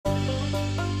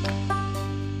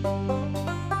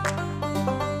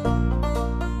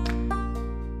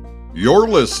You're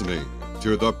listening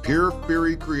to the Pure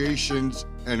Fury Creations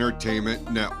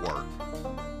Entertainment Network.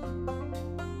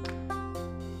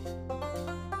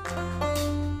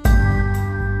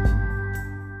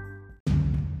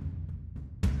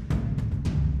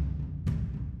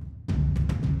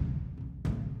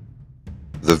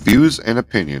 The views and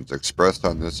opinions expressed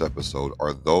on this episode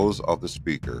are those of the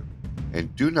speaker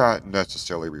and do not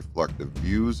necessarily reflect the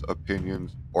views,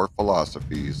 opinions, or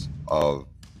philosophies of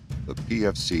the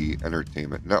PFC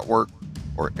Entertainment Network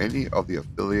or any of the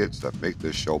affiliates that make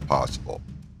this show possible.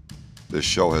 This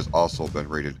show has also been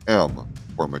rated M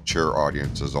for mature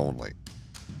audiences only.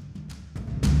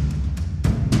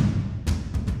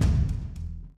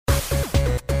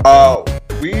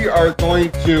 We are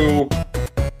going to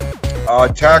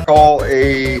tackle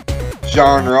a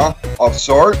genre of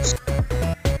sorts.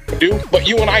 But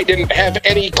you and I didn't have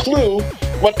any clue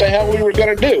what the hell we were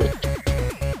going to do.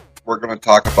 We're going to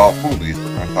talk about movies.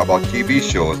 We're going to talk about TV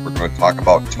shows. We're going to talk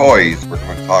about toys. We're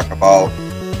going to talk about,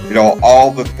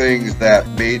 all the things that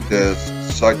made this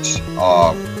such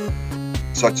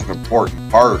an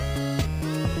important part.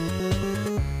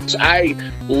 I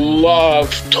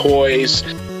love toys.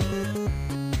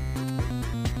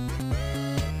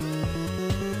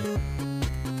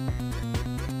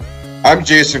 I'm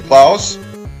Jason Klaus.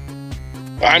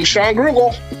 I'm Shawn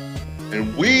Grugel.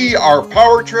 And we are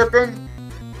power tripping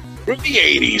through the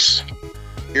 80s.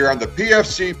 Here on the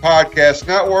PFC Podcast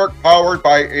Network, powered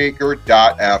by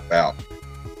Anchor.fm.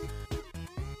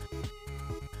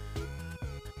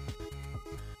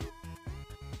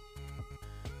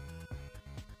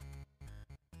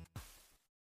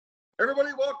 Everybody,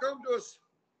 welcome to us.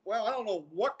 Well, I don't know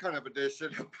what kind of edition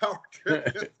of Power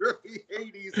Tripping through the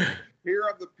 80s here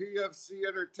on the PFC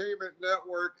Entertainment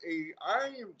Network. I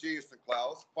am Jason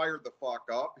Klaus, fired the fuck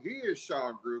up. He is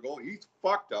Shawn Grugel. He's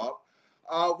fucked up.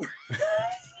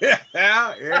 Yeah.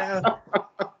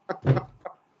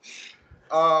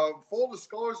 Full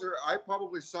disclosure, I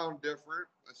probably sound different.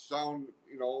 I sound,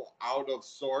 out of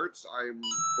sorts. I'm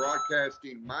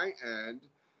broadcasting my end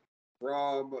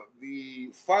from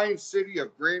the fine city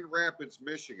of Grand Rapids,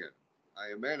 Michigan.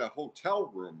 I am in a hotel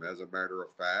room, as a matter of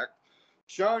fact.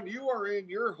 Shawn, you are in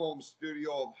your home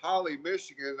studio of Holly,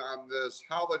 Michigan on this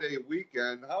holiday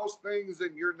weekend. How's things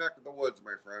in your neck of the woods,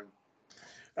 my friend?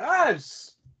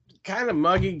 It's kind of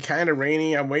muggy, kind of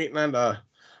rainy. I'm waiting on the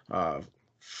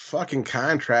fucking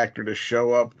contractor to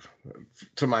show up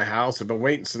to my house. I've been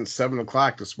waiting since 7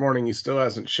 o'clock this morning. He still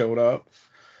hasn't showed up.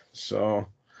 So,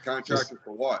 contractor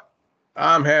for what?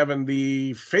 I'm having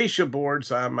the fascia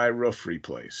boards on my roof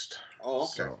replaced. Oh,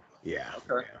 okay. So, yeah.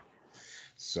 Okay. Yeah.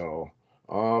 So,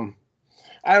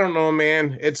 I don't know,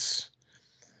 man. It's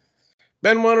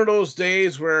been one of those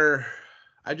days where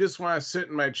I just want to sit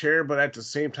in my chair, but at the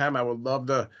same time, I would love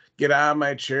to get out of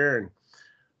my chair and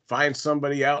find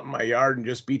somebody out in my yard and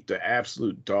just beat the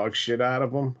absolute dog shit out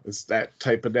of them. It's that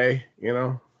type of day,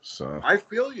 So I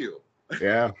feel you.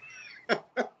 Yeah.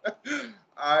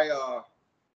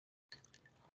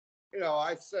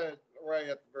 I said right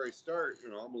at the very start,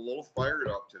 I'm a little fired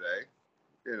up today,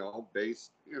 and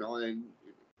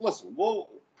listen, we'll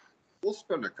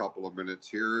spend a couple of minutes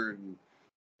here and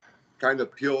kind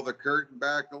of peel the curtain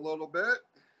back a little bit.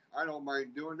 I don't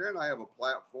mind doing that. I have a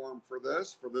platform for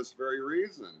this very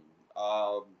reason.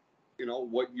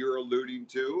 What you're alluding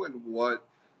to and what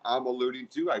I'm alluding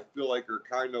to, I feel like are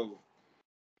kind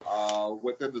of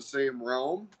within the same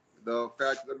realm. The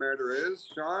fact of the matter is,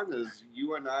 Shawn, is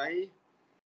you and I,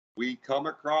 we come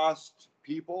across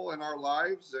people in our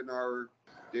lives, in our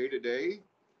day-to-day,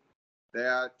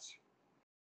 that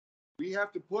we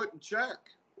have to put in check.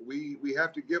 We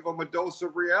have to give them a dose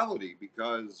of reality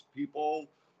because people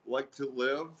like to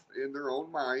live in their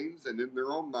own minds, and in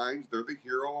their own minds, they're the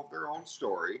hero of their own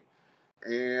story.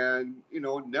 And,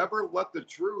 never let the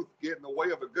truth get in the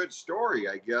way of a good story,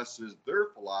 I guess, is their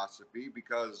philosophy,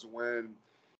 because when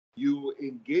you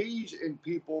engage in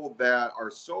people that are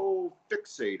so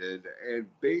fixated and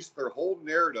base their whole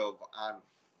narrative on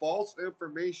false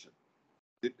information,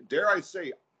 dare I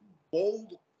say,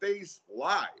 bold-faced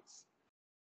lies,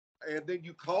 and then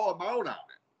you call them out on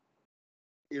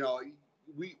it.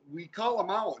 We call them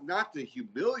out not to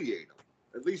humiliate them,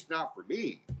 at least not for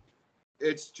me.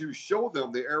 It's to show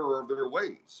them the error of their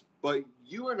ways. But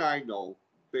you and I know,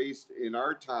 based in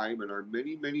our time and our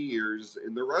many, many years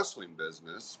in the wrestling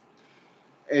business,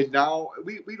 and now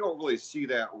we don't really see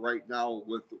that right now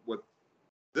with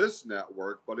this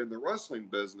network, but in the wrestling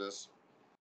business,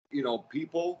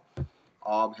 people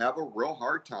have a real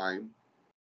hard time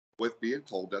with being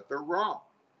told that they're wrong,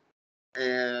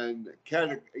 and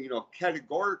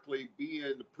categorically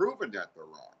being proven that they're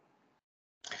wrong.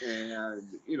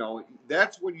 And, you know,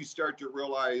 that's when you start to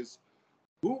realize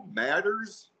who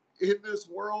matters in this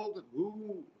world,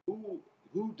 who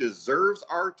deserves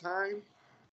our time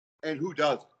and who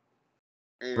doesn't.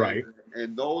 And Right.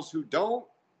 and those who don't,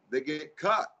 they get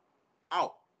cut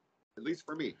out. At least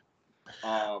for me.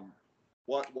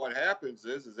 What happens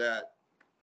is that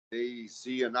they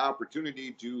see an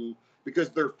opportunity to, because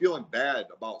they're feeling bad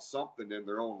about something in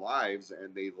their own lives,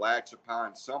 and they latch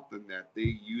upon something that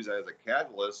they use as a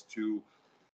catalyst to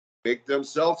make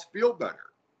themselves feel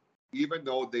better, even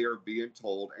though they are being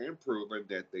told and proven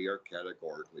that they are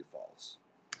categorically false.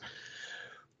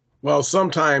 Well,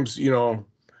 sometimes, you know,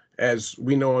 as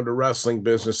we know in the wrestling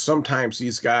business, sometimes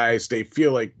these guys, they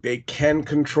feel like they can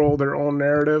control their own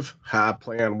narrative.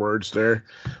 Play on words there.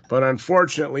 But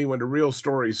unfortunately, when the real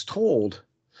story is told,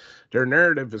 their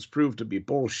narrative is proved to be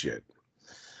bullshit.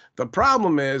 The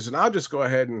problem is, and I'll just go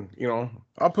ahead and, you know,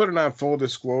 I'll put it on full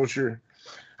disclosure.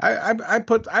 I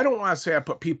don't want to say I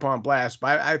put people on blast,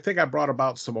 but I think I brought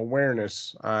about some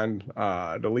awareness on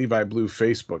the Levi Blue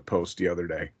Facebook post the other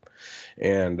day.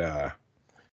 And,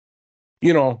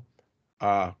 you know,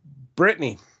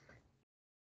 Brittany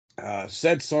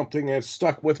said something that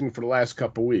stuck with me for the last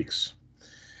couple weeks.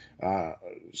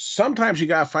 Sometimes you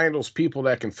got to find those people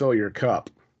that can fill your cup.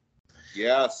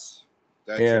 Yes.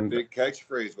 That's a big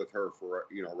catchphrase with her for,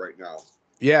 you know, right now.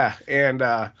 Yeah. And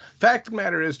fact of the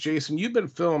matter is, Jason, you've been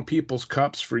filling people's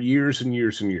cups for years and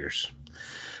years and years.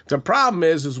 The problem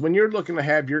is when you're looking to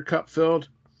have your cup filled,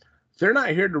 they're not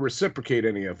here to reciprocate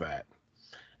any of that.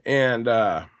 And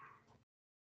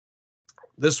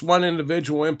this one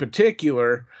individual in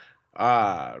particular,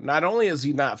 not only is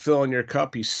he not filling your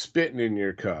cup, he's spitting in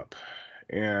your cup.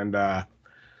 And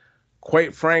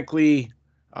quite frankly,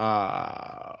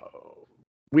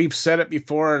 we've said it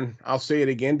before, and I'll say it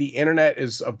again. The internet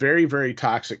is a very, very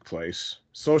toxic place.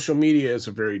 Social media is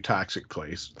a very toxic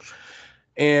place.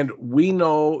 And we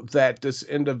know that this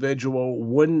individual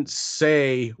wouldn't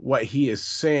say what he is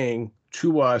saying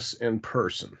to us in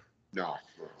person. No.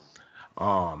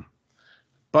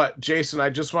 But Jason, I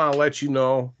just want to let you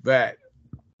know that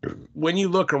when you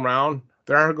look around,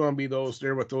 there are going to be those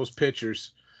there with those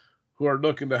pictures who are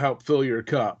looking to help fill your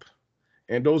cup.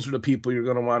 And those are the people you're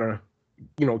going to want to,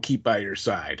 you know, keep by your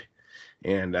side.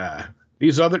 And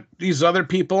these other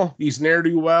people, these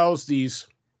ne'er-do-wells, these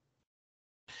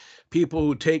people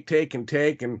who take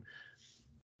and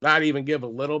not even give a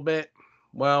little bit.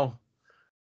 Well,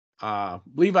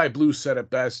 Levi Blue said it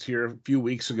best here a few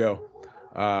weeks ago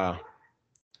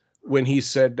when he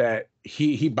said that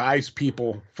he buys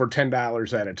people for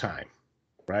 $10 at a time,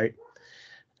 right?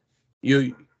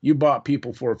 You bought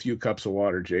people for a few cups of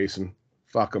water, Jason.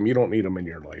 Fuck them. You don't need them in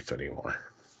your life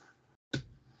anymore.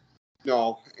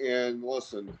 No, and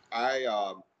listen,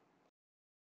 I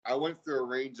went through a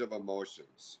range of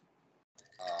emotions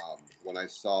when I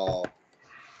saw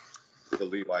the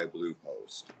Levi Blue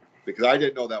post, because I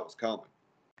didn't know that was coming.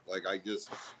 Like,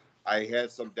 I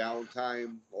had some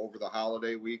downtime over the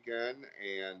holiday weekend,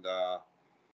 and I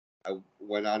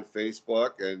went on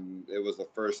Facebook, and it was the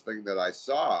first thing that I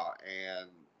saw. And,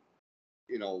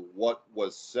 you know, what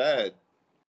was said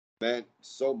meant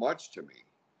so much to me.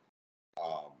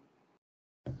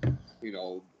 You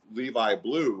know, Levi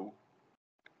Blue,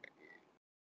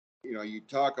 you know, you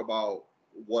talk about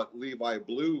what Levi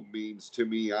Blue means to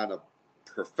me on a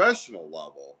professional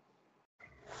level.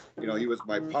 You know, he was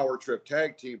my Power Trip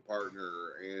tag team partner,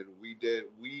 and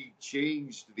we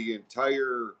changed the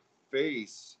entire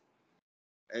face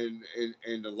and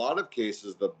in a lot of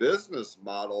cases the business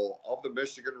model of the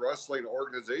Michigan Wrestling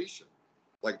Organization.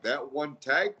 Like, that one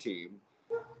tag team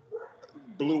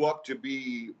blew up to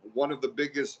be one of the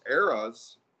biggest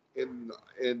eras in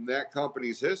that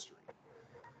company's history.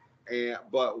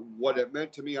 But what it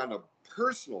meant to me on a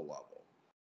personal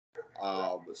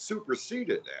level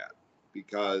superseded that,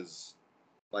 because,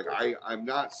 like, I'm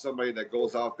not somebody that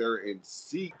goes out there and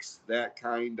seeks that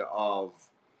kind of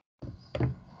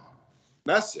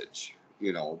message,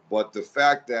 you know. But the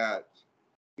fact that,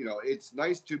 you know, it's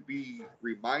nice to be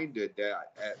reminded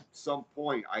that at some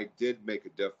point I did make a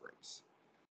difference,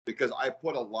 because I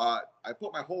put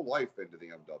my whole life into the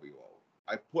MWO.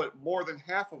 I put more than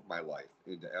half of my life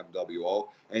into MWO,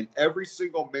 and every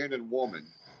single man and woman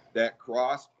that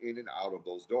crossed in and out of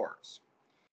those doors,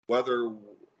 whether,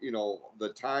 you know, the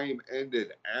time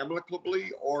ended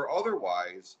amicably or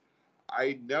otherwise,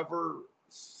 I never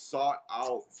sought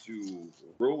out to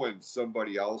ruin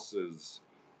somebody else's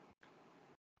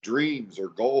dreams or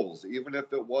goals, even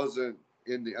if it wasn't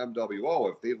in the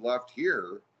MWO. If they left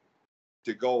here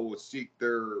to go seek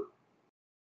their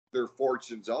their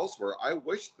fortunes elsewhere. I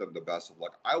wish them the best of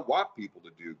luck. I want people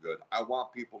to do good. I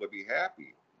want people to be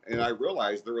happy. And I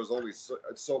realized there was only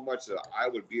so much that I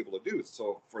would be able to do.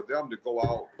 So for them to go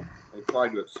out and try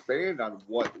to expand on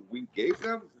what we gave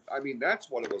them, I mean, that's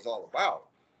what it was all about.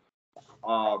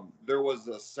 There was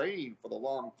a saying for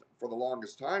the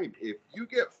longest time: if you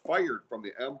get fired from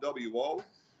the MWO,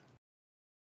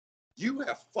 you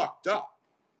have fucked up.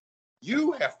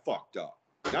 You have fucked up,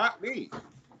 not me.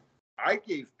 I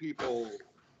gave people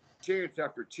chance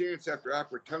after chance after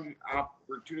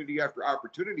opportunity after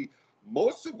opportunity,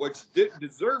 most of which didn't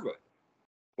deserve it.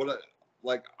 But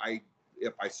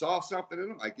if I saw something in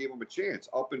them, I gave them a chance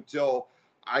up until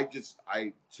I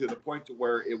to the point to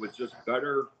where it was just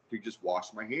better to just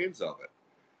wash my hands of it.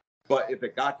 But if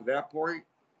it got to that point,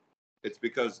 it's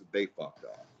because they fucked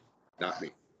up, not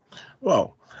me.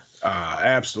 Well,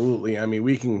 absolutely. I mean,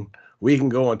 we can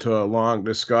go into a long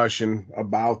discussion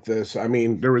about this. I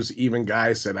mean, there was even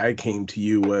guys that I came to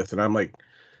you with, and I'm like,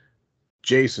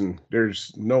 Jason,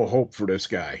 there's no hope for this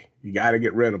guy. You got to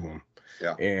get rid of him.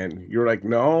 Yeah. And you're like,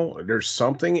 no, there's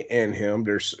something in him.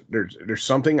 There's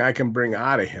something I can bring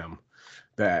out of him.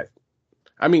 That,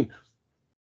 I mean,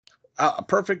 a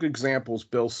perfect example is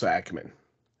Bill Sackman.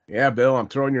 Yeah, Bill, I'm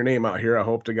throwing your name out here. I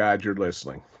hope to God you're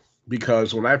listening.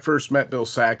 Because when I first met Bill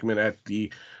Sackman at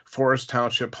the Forest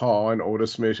Township Hall in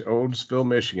Otisville,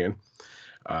 Michigan,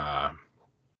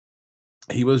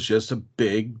 he was just a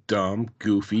big, dumb,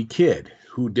 goofy kid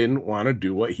who didn't want to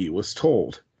do what he was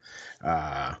told.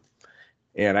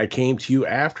 And I came to you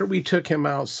after we took him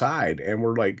outside and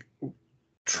we're like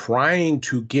trying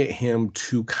to get him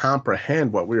to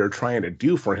comprehend what we were trying to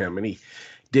do for him, and he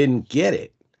didn't get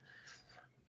it.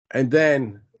 And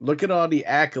then look at all the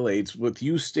accolades with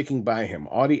you sticking by him,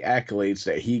 all the accolades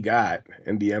that he got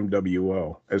in the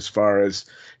MWO as far as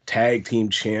tag team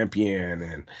champion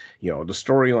and, the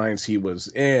storylines he was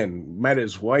in, met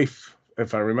his wife,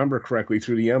 if I remember correctly,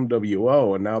 through the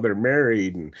MWO, and now they're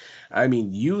married. And I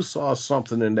mean, you saw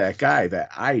something in that guy that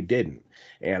I didn't.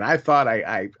 And I thought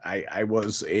I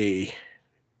was you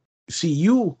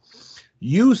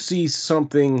see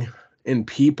something in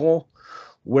people.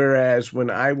 Whereas when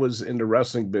I was in the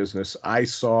wrestling business, I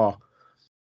saw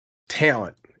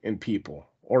talent in people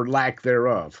or lack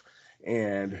thereof.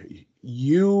 And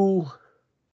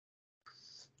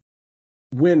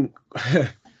when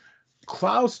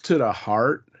Close to the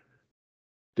Heart,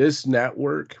 this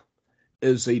network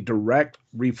is a direct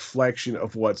reflection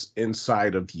of what's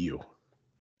inside of you.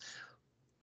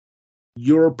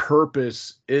 Your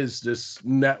purpose is this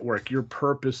network. Your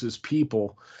purpose is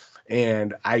people.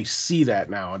 And I see that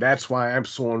now. That's why I'm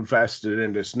so invested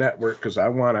in this network, because I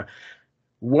want to,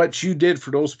 what you did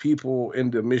for those people in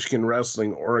the Michigan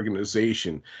Wrestling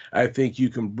Organization, I think you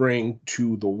can bring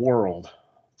to the world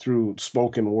through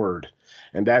spoken word.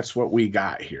 And that's what we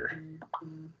got here.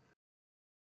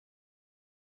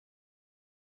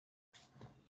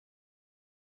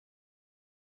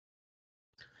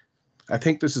 I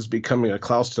think this is becoming a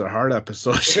Close to the Heart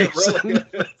episode. It really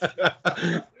is.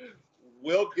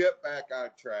 We'll get back on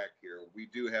track here. We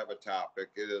do have a topic.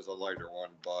 It is a lighter one,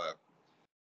 but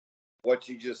what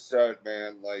you just said,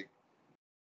 man, like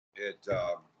it,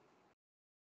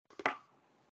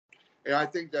 and I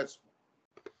think that's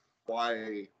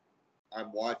why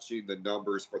I'm watching the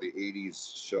numbers for the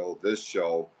 80s show. This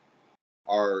show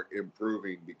are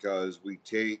improving because we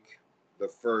take the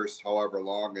first however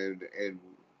long and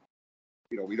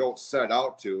we don't set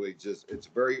out to. It's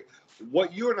very,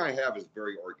 what you and I have is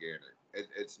very organic.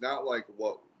 It's not like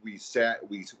what we're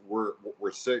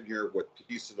sitting here with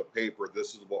pieces of paper.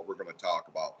 This is what we're going to talk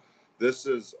about.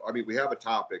 We have a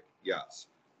topic, yes.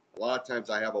 A lot of times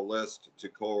I have a list to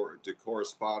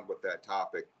correspond with that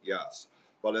topic, yes.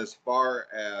 But as far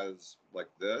as like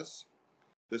this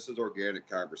is organic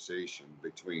conversation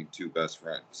between two best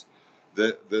friends.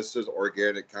 This is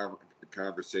organic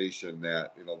conversation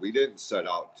that, we didn't set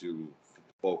out to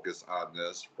focus on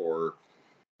this for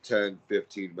 10,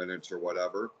 15 minutes or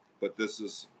whatever, but this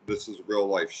is real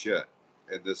life shit,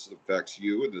 and this affects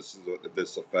you, and this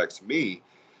affects me,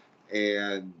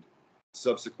 and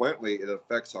subsequently it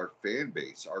affects our fan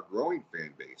base, our growing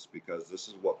fan base, because this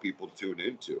is what people tune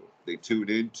into. They tune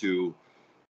into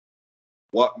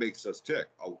what makes us tick,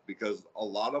 because a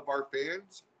lot of our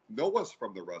fans know us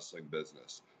from the wrestling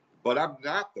business, but I'm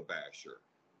not the basher.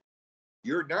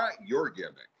 You're not your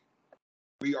gimmick.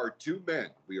 We are two men.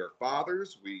 We are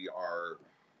fathers. We are,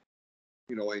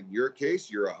 in your case,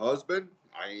 you're a husband.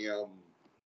 I'm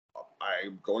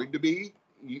going to be,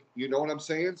 you know what I'm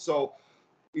saying? So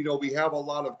we have a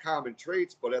lot of common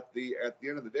traits, but at the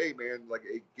end of the day, man, like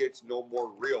it gets no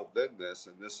more real than this,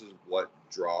 and this is what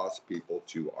draws people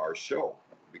to our show,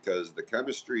 because the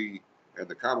chemistry and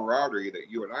the camaraderie that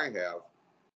you and I have,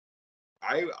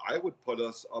 I would put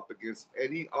us up against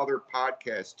any other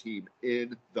podcast team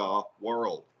in the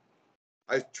world.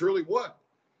 I truly would,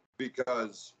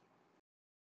 because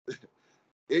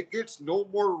it gets no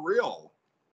more real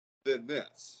than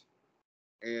this.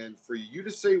 And for you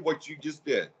to say what you just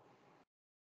did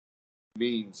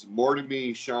means more to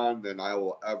me, Shawn, than I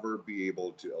will ever be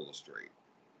able to illustrate.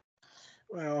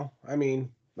 Well, I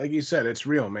mean, like you said, it's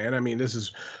real, man. I mean, this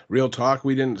is real talk.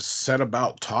 We didn't set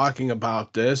about talking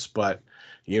about this, but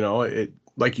it,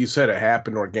 like you said, it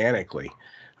happened organically.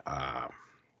 I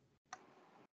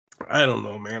don't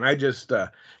know, man. I just, I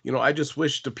just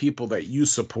wish the people that you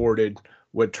supported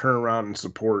would turn around and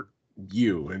support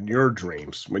you and your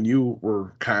dreams when you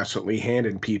were constantly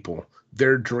handing people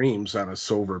their dreams on a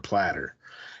silver platter.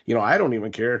 I don't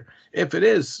even care if it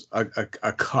is a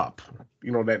cup,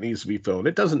 that needs to be filled.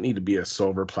 It doesn't need to be a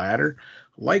silver platter.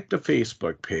 Like the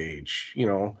Facebook page,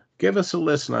 give us a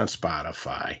listen on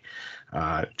Spotify.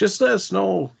 Just let us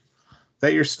know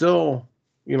that you're still,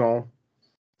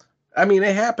 I mean,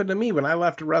 it happened to me when I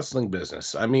left the wrestling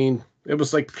business. I mean, it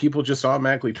was like people just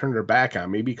automatically turned their back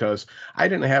on me because I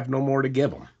didn't have no more to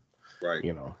give them. Right.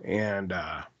 And,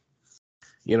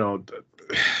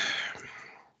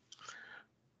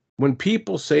 when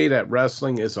people say that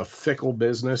wrestling is a fickle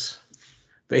business,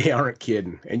 they aren't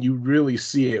kidding. And you really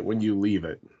see it when you leave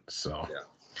it. So, yeah.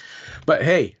 But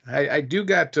hey, I do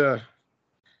got,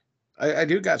 I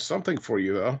do got something for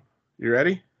you though. You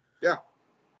ready? Yeah.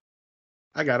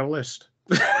 I got a list.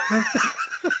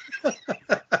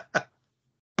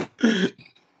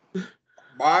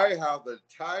 My, how the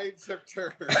tides have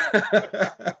turned.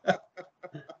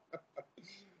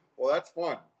 Well, that's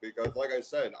fun because, like I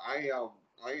said, I am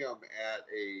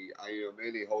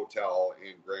in a hotel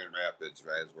in Grand Rapids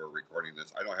as we're recording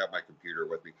this. I don't have my computer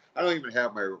with me. I don't even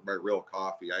have my real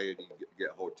coffee. I didn't get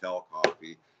hotel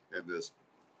coffee in this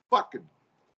fucking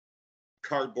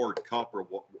cardboard cup or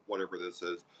whatever this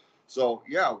is. So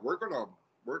yeah, we're gonna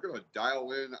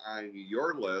dial in on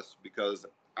your list because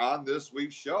on this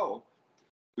week's show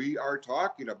we are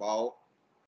talking about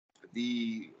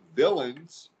the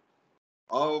villains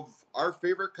of our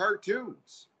favorite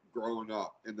cartoons growing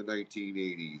up in the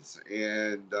 1980s.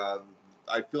 And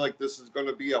I feel like this is going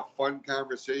to be a fun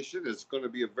conversation. It's going to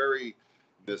be a very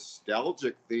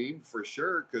nostalgic theme for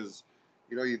sure, because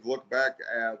you look back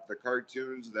at the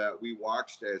cartoons that we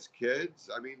watched as kids.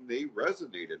 I mean, they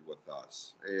resonated with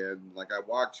us. And like I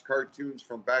watched cartoons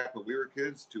from back when we were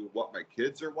kids to what my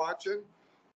kids are watching.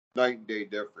 Night and day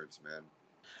difference, man.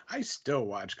 I still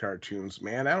watch cartoons,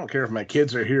 man. I don't care if my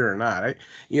kids are here or not.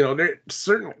 They're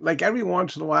certain, like every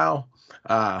once in a while,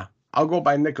 I'll go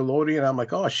by Nickelodeon and I'm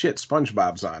like, oh shit,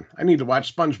 SpongeBob's on. I need to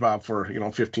watch SpongeBob for,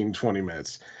 15, 20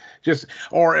 minutes.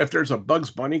 Or if there's a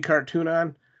Bugs Bunny cartoon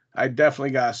on, I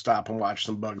definitely got to stop and watch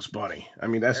some Bugs Bunny. I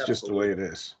mean, that's Absolutely. Just the way it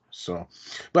is. So,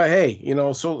 but hey,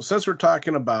 so since we're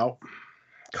talking about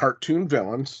cartoon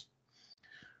villains,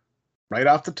 right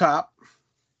off the top,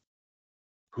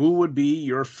 who would be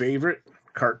your favorite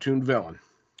cartoon villain?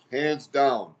 Hands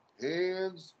down.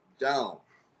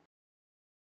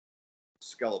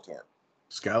 Skeletor.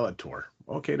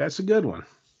 Okay, that's a good one.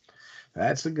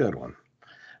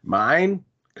 Mine,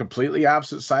 completely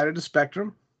opposite side of the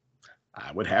spectrum.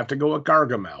 I would have to go with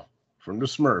Gargamel from the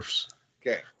Smurfs.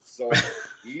 Okay, so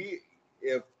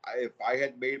if I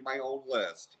had made my own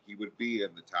list, he would be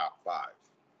in the top 5.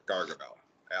 Gargamel.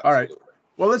 Absolutely. All right.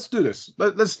 Well, let's do this.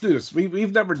 Let's do this.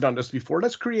 We've never done this before.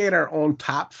 Let's create our own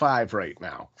top 5 right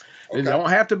now. Okay. It don't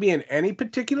have to be in any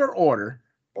particular order.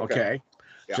 Okay.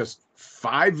 Yeah. Just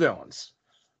 5 villains.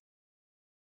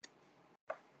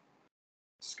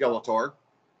 Skeletor.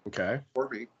 Okay. For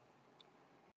me.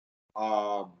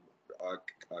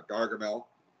 Gargamel,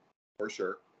 for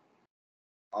sure.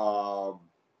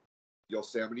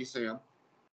 Yosemite Sam.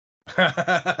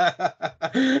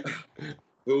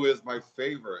 Who is my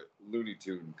favorite Looney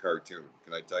Tune cartoon?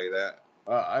 Can I tell you that?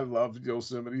 I love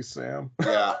Yosemite Sam.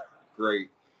 Yeah, great.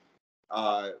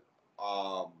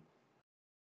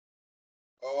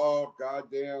 Oh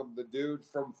goddamn, the dude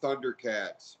from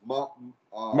Thundercats,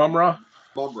 Mumra.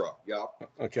 Mumra, yeah.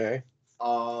 Okay.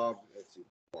 Let's see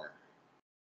more.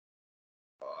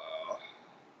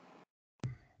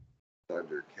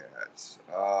 Thundercats.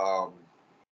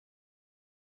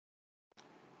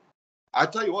 I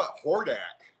tell you what, Hordak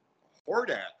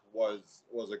was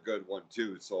a good one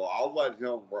too. So I'll let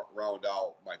him round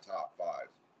out my top 5.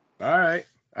 All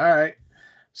right.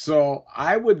 So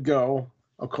I would go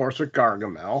of course, with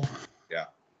Gargamel. Yeah.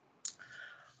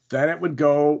 Then it would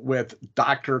go with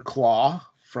Dr. Claw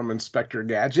from Inspector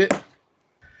Gadget.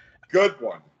 Good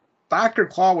one. Dr.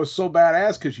 Claw was so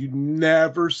badass because you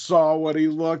never saw what he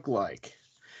looked like.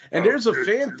 And there's a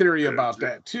fan theory about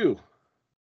that, too.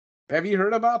 Have you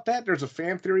heard about that? There's a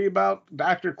fan theory about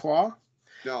Dr. Claw.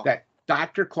 No. That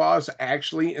Dr. Claw is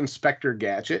actually Inspector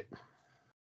Gadget.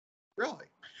 Really?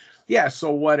 Yeah,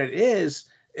 so what it is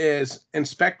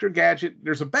Inspector Gadget,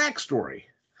 there's a backstory.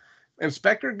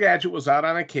 Inspector Gadget was out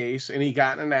on a case and he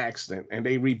got in an accident and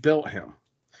they rebuilt him.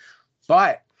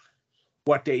 But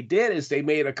what they did is they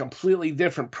made a completely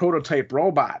different prototype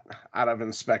robot out of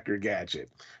Inspector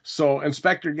Gadget. So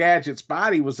Inspector Gadget's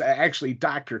body was actually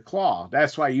Dr. Claw.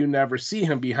 That's why you never see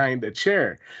him behind the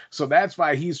chair. So that's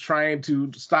why he's trying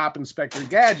to stop Inspector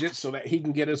Gadget so that he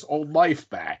can get his old life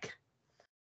back.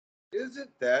 Isn't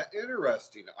that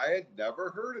interesting? I had never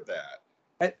heard of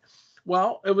that.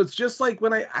 Well, it was just like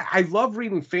when I love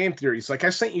reading fan theories. Like I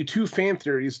sent you 2 fan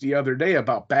theories the other day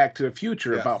about Back to the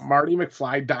Future, Yes. about Marty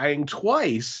McFly dying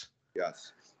twice.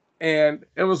 Yes. And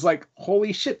it was like,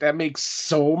 holy shit, that makes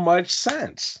so much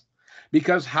sense.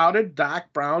 Because how did Doc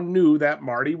Brown knew that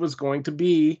Marty was going to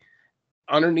be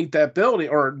underneath that building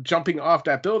or jumping off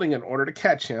that building in order to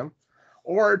catch him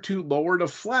or to lower the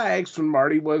flags when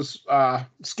Marty was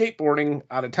skateboarding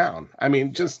out of town? I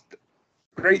mean, just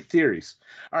great theories.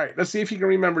 All right, let's see if you can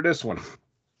remember this one.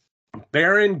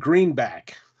 Baron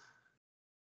Greenback.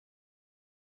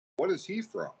 What is he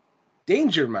from?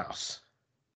 Danger Mouse.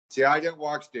 See, I didn't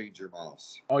watch Danger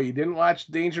Mouse. Oh, you didn't watch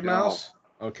Danger No. Mouse?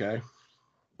 Okay.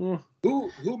 Who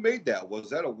made that? Was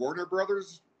that a Warner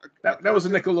Brothers? That was a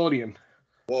Nickelodeon.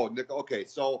 Whoa, okay,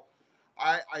 so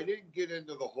I didn't get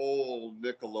into the whole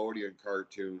Nickelodeon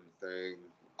cartoon thing.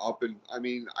 I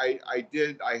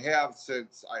have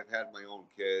since I've had my own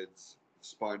kids,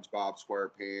 SpongeBob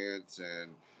SquarePants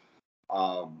and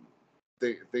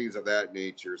things of that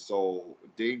nature. So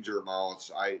Danger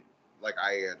Mouse, I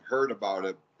had heard about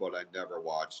it, but I never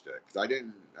watched it because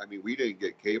we didn't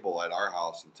get cable at our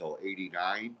house until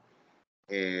 '89,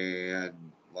 and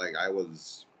I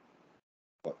was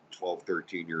 12,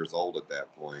 13 years old at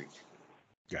that point.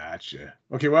 Gotcha.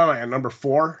 Okay, well, am I at number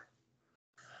 4?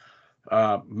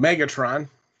 Megatron.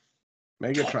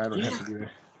 Megatron would have to be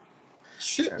there.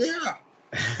 Shit, yeah.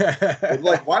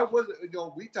 Why was it?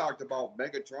 We talked about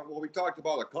Megatron. Well, we talked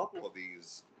about a couple of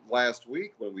these last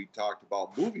week when we talked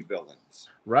about movie villains.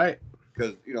 Right.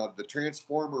 Because, the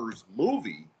Transformers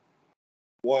movie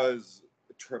was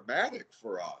traumatic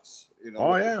for us. The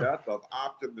death of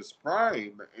Optimus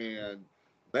Prime and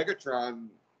Megatron.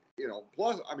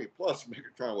 Plus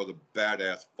Megatron was a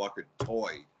badass fucking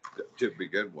toy to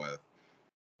begin with.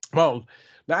 Well,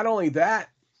 not only that,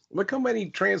 look how many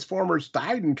Transformers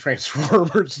died in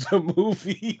Transformers, the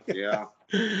movie. Yeah.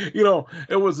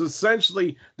 It was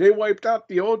essentially, they wiped out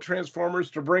the old Transformers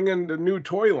to bring in the new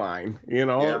toy line,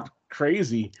 Yeah.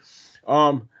 Crazy.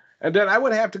 And then I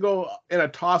would have to go in a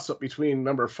toss-up between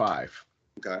number 5.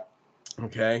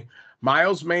 Okay.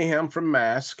 Miles Mayhem from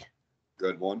Mask.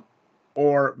 Good one.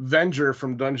 Or Venger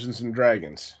from Dungeons and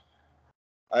Dragons.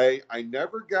 I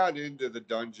never got into the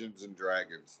Dungeons and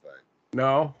Dragons thing.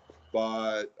 No?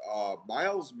 But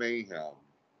Miles Mayhem,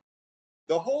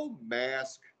 the whole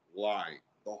Mask line,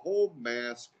 the whole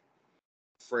Mask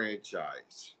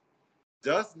franchise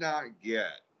does not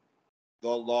get the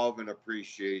love and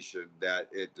appreciation that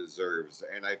it deserves.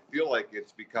 And I feel like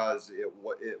it's because it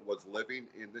was living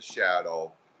in the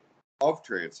shadow of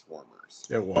Transformers.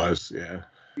 It was, yeah.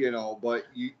 But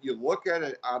you look at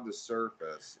it on the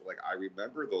surface, I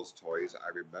remember those toys. I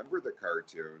remember the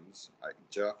cartoons.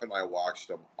 Jeff and I watched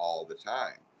them all the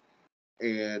time.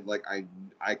 And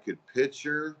I could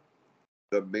picture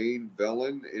the main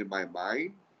villain in my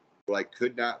mind, but I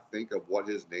could not think of what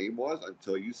his name was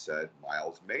until you said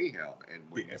Miles Mayhem. And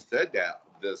when you said that,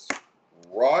 this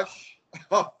rush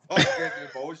of fucking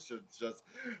emotions, that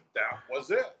was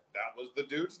it. That was the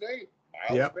dude's name,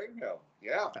 Miles Mayhem.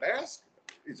 Yeah, Mask.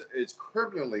 It's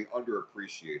criminally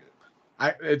underappreciated.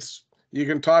 You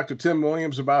can talk to Tim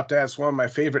Williams about that. It's one of my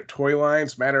favorite toy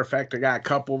lines. Matter of fact, I got a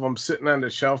couple of them sitting on the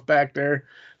shelf back there.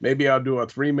 Maybe I'll do a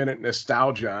 3-minute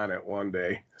nostalgia on it one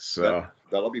day. So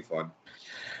that'll be fun.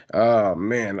 Oh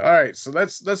man! All right, so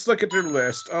let's look at their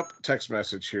list. Oh, text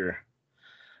message here.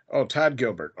 Oh, Todd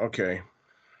Gilbert. Okay.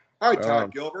 Hi,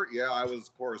 Todd Gilbert. Yeah, I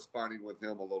was corresponding with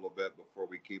him a little bit before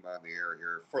we came on the air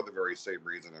here for the very same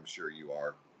reason I'm sure you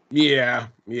are. Yeah.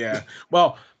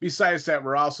 Well, besides that,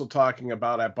 we're also talking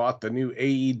about I bought the new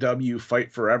AEW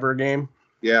Fight Forever game.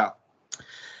 Yeah.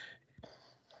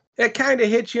 it kind of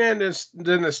hits you in this,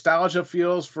 the nostalgia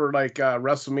feels for like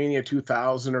WrestleMania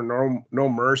 2000 or No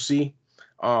Mercy.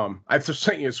 I just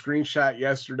sent you a screenshot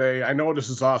yesterday. I know this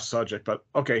is off subject, but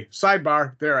okay.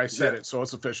 Sidebar. There, I said it, so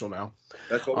it's official now.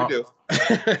 That's what we do.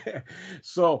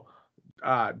 So,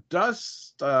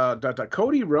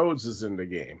 Cody Rhodes is in the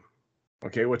game.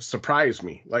 Okay, which surprised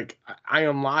me. Like I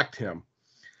unlocked him,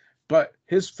 but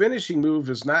his finishing move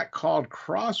is not called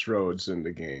Crossroads in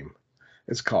the game.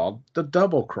 It's called the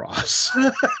Double Cross.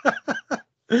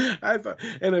 I thought,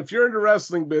 and if you're in the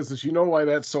wrestling business, you know why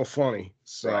that's so funny.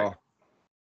 So, right.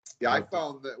 Yeah, I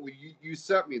found that when you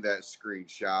sent me that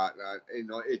screenshot.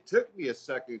 It took me a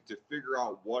second to figure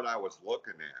out what I was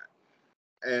looking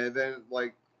at, and then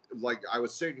like I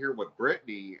was sitting here with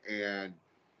Brittany, and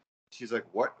she's like,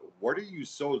 "What are you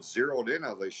so zeroed in?" I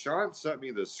was like, "Shawn sent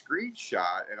me the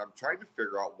screenshot, and I'm trying to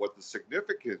figure out what the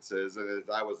significance is." And as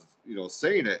I was,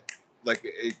 saying it, like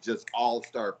it just all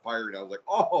started firing. I was like,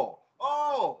 "Oh,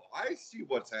 I see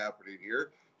what's happening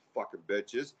here, fucking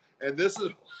bitches." And this is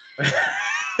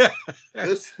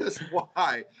this is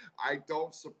why I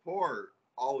don't support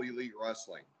All Elite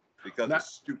Wrestling, because of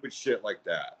stupid shit like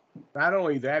that. Not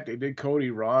only that, they did Cody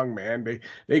wrong, man.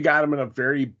 They got him in a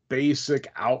very basic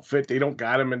outfit. They don't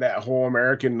got him in that whole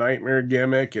American Nightmare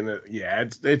gimmick, and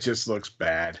it just looks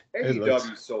bad.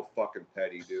 AEW's so fucking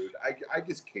petty, dude. I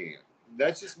just can't.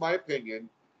 That's just my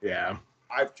opinion. Yeah.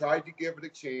 I've tried to give it a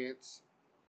chance.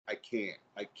 I can't.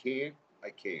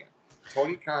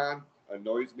 Tony Khan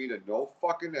annoys me to no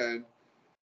fucking end.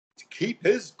 To keep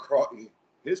his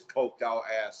coked out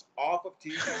ass off of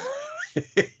TV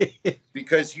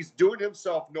because he's doing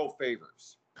himself no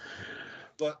favors.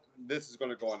 But this is going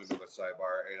to go on another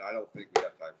sidebar, and I don't think we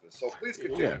have time for this. So please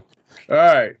continue. Yeah.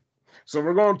 All right. So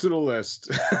we're going to the list.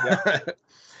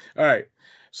 All right.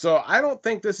 So I don't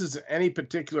think this is any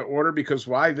particular order, because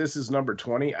why this is number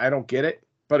 20, I don't get it,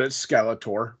 but it's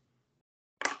Skeletor.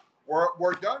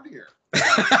 We're done here.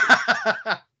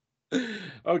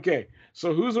 Okay,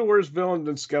 so who's a worse villain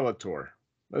than Skeletor?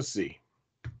 Let's see.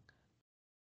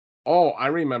 Oh, I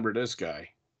remember this guy.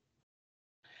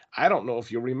 I don't know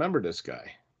if you'll remember this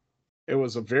guy. It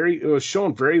was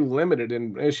shown very limited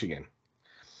in Michigan.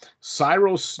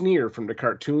 Cyro Sneer from the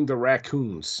cartoon The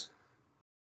Raccoons.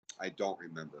 I don't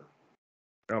remember.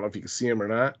 I don't know if you can see him or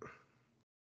not.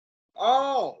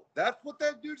 Oh, that's what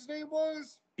that dude's name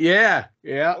was? Yeah.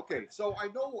 Okay, so I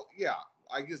know, yeah.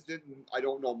 I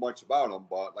don't know much about him,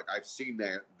 but like I've seen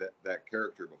that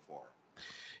character before.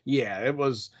 Yeah, it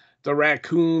was the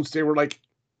Raccoons. They were like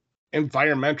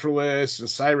environmentalists, and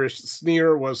Cyrus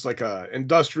Sneer was like a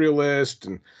industrialist,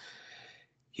 and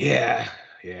yeah.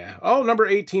 Oh, number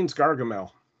 18's Gargamel.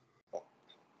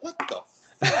 What the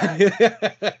fuck?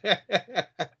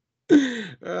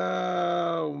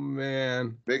 Oh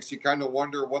man, makes you kind of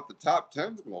wonder what the top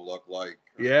 10's gonna look like.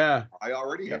 Yeah, I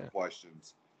already have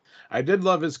questions. I did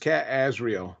love his cat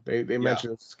Azrael. They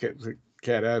mentioned his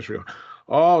cat Azrael.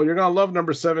 Oh, you're gonna love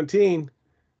number 17,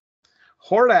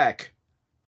 Hordak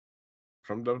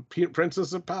from the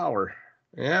Princess of Power.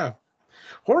 Yeah,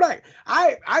 Hordak.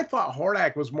 I thought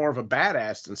Hordak was more of a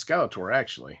badass than Skeletor,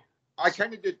 actually. I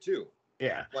kind of did too.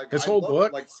 Yeah, like his whole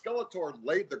book. Like Skeletor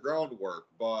laid the groundwork,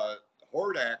 but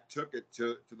Hordak took it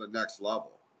to the next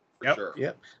level. For sure.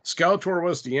 Yep. Skeletor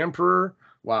was the Emperor,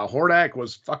 while Hordak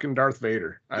was fucking Darth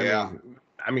Vader. I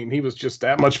mean, he was just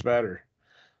that much better.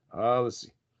 Let's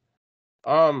see.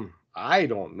 I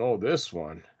don't know this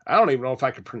one. I don't even know if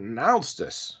I could pronounce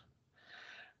this.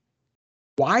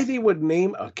 Why they would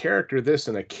name a character this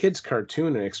in a kid's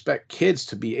cartoon and expect kids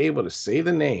to be able to say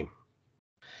the name?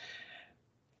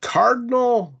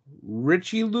 Cardinal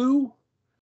Richelieu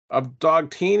of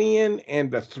Dogtanian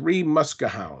and the Three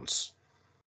Muskehounds.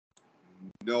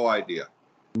 No idea.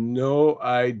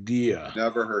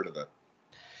 Never heard of it.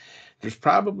 There's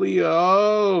probably,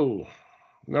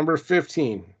 number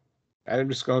 15. I'm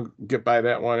just going to get by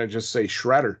that one and just say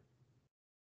Shredder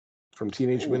from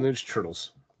Teenage Mutant Ninja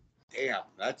Turtles. Damn,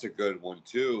 that's a good one,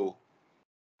 too.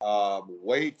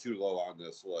 Way too low on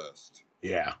this list.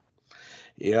 Yeah.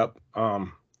 Yep.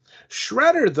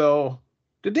 Shredder, though,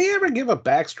 did they ever give a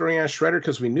backstory on Shredder?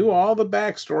 Because we knew all the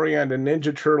backstory on the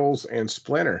Ninja Turtles and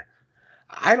Splinter.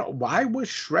 Why was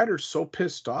Shredder so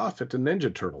pissed off at the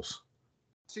Ninja Turtles?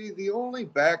 See, the only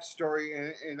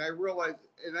backstory, and I realized,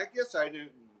 and I guess I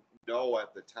didn't know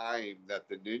at the time that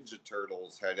the Ninja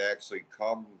Turtles had actually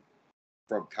come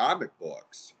from comic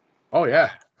books. Oh,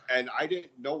 yeah. And I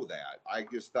didn't know that. I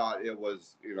just thought it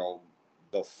was,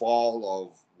 the fall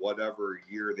of whatever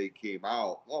year they came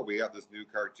out. Oh, we have this new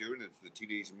cartoon. It's the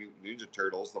Teenage Mutant Ninja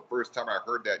Turtles. The first time I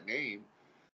heard that name,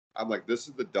 I'm like, this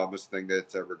is the dumbest thing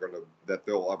that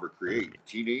they'll ever create.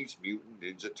 Teenage Mutant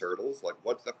Ninja Turtles. Like,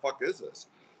 what the fuck is this?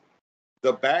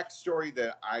 The backstory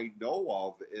that I know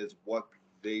of is what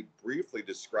they briefly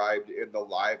described in the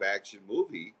live action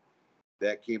movie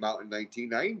that came out in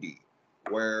 1990,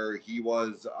 where he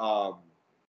was a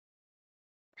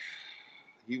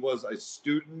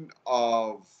student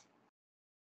of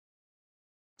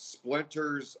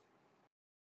Splinter's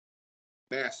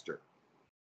master.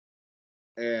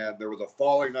 And there was a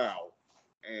falling out,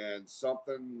 and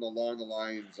something along the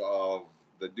lines of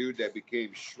the dude that became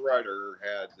Shredder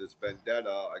had this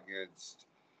vendetta against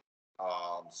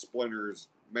Splinter's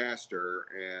master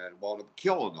and wound up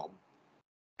killing him.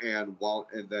 And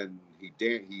then he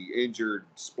injured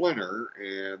Splinter,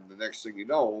 and the next thing you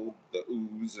know, the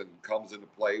ooze and comes into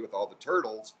play with all the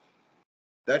turtles.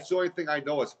 That's the only thing I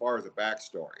know as far as the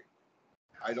backstory.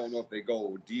 I don't know if they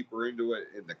go deeper into it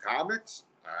in the comics.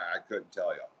 I couldn't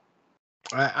tell you.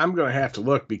 I'm going to have to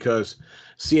look, because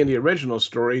seeing the original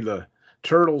story, the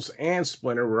Turtles and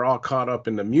Splinter were all caught up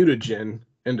in the mutagen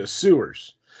in the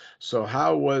sewers. So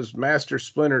how was Master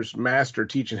Splinter's master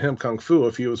teaching him Kung Fu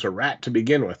if he was a rat to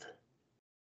begin with?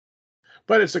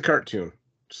 But it's a cartoon.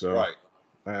 So Right.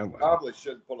 Well. Probably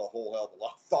shouldn't put a whole hell of a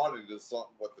lot of thought into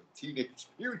something with the Teenage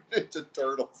Mutant Ninja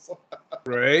Turtles.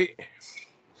 Right.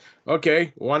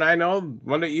 Okay, one I know,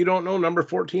 one that you don't know, number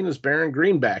 14 is Baron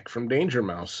Greenback from Danger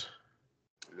Mouse.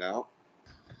 No,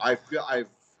 I've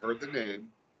heard the name.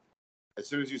 As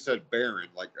soon as you said Baron,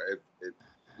 like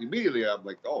immediately I'm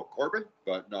like, oh, Corbin,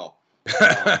 but no.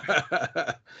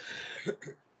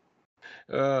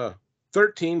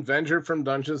 13, Venger from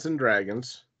Dungeons and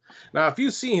Dragons. Now, if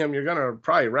you see him, you're gonna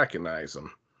probably recognize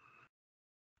him.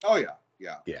 Oh yeah.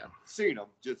 Seen him.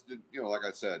 Just like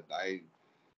I said, I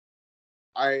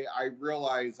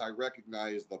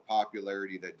recognize the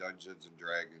popularity that Dungeons and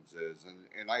Dragons is,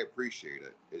 and I appreciate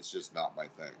it. It's just not my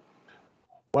thing.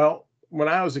 Well, when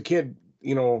I was a kid,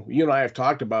 you and I have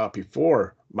talked about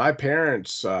before, my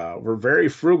parents were very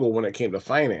frugal when it came to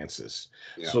finances.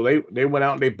 Yeah. So they went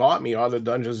out and they bought me all the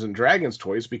Dungeons and Dragons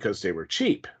toys because they were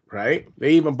cheap, right?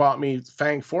 They even bought me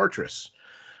Fang Fortress.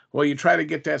 Well, you try to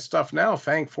get that stuff now,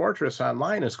 Fang Fortress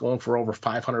online is going for over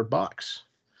 $500.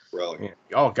 Really? Yeah.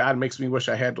 Oh, God, it makes me wish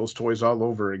I had those toys all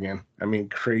over again. I mean,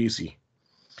 crazy.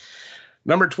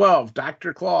 Number 12,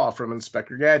 Dr. Claw from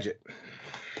Inspector Gadget.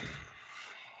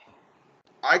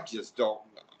 I just don't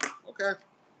know. Okay.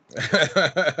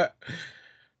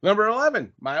 Number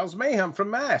 11, Miles Mayhem from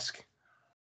Mask.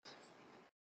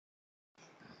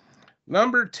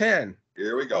 Number 10.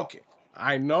 Here we go. Okay.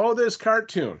 I know this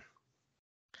cartoon.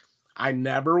 I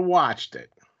never watched it.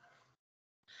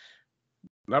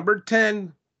 Number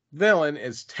 10 villain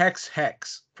is Tex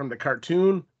Hex from the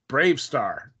cartoon Brave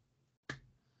Star.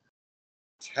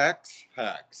 Tex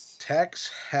Hex.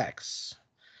 Tex Hex.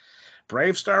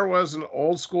 Brave Star was an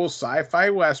old school sci-fi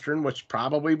western, which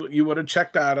probably you would have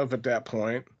checked out of at that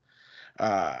point.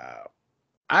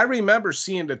 I remember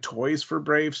seeing the toys for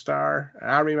Brave Star.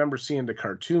 I remember seeing the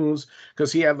cartoons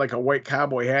because he had like a white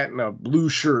cowboy hat and a blue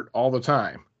shirt all the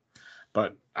time.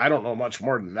 But I don't know much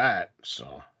more than that.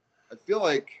 So I feel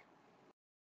like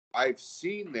I've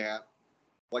seen that.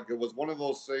 Like it was one of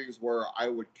those things where I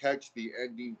would catch the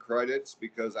ending credits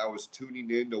because I was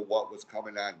tuning into what was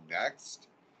coming on next.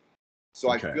 So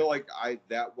okay. I feel like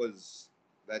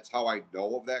that's how I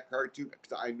know of that cartoon.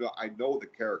 Because I know the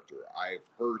character. I've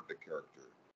heard the character.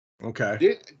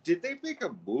 Okay. Did they make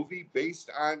a movie based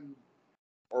on,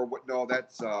 or what? No,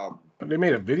 that's They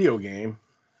made a video game.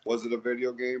 Was it a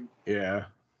video game? Yeah.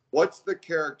 What's the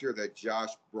character that Josh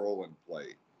Brolin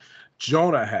played?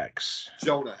 Jonah Hex.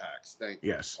 Jonah Hex. Thank you.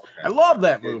 Yes. Okay. I love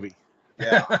that movie.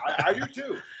 Yeah, I do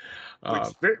too.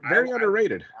 Very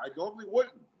underrated. I normally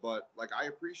wouldn't, but like I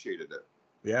appreciated it.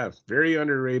 Yeah, very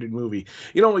underrated movie.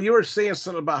 You were saying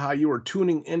something about how you were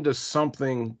tuning into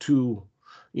something to,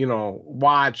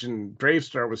 watch, and Brave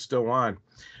Star was still on.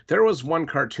 There was one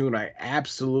cartoon I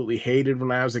absolutely hated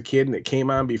when I was a kid, and it came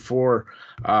on before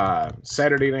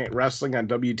Saturday Night Wrestling on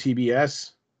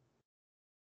WTBS.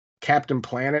 Captain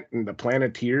Planet and the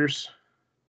Planeteers.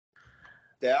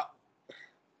 Yeah.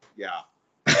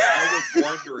 I was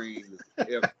wondering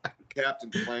if Captain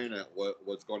Planet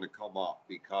was going to come up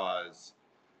because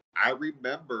I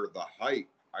remember the hype.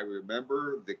 I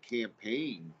remember the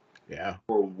campaign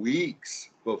for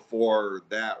weeks before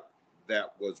that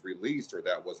was released or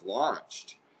that was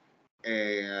launched.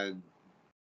 And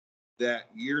that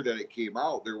year that it came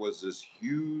out, there was this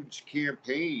huge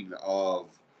campaign of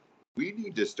we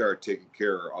need to start taking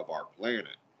care of our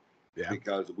planet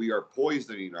because we are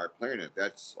poisoning our planet.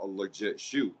 That's a legit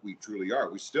shoot. We truly are.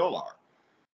 We still are.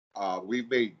 we've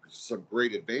made some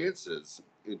great advances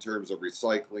in terms of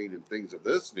recycling and things of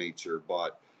this nature,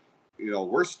 but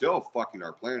we're still fucking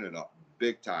our planet up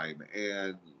big time.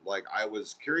 And like, I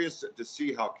was curious to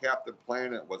see how Captain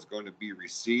Planet was going to be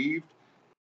received.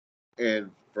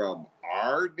 And from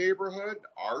our neighborhood,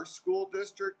 our school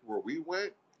district where we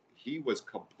went, he was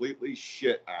completely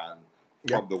shit on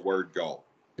from the word go.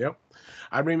 Yep.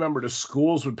 I remember the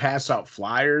schools would pass out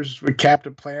flyers with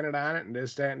Captain Planet on it and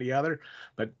this, that, and the other.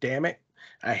 But damn it,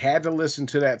 I had to listen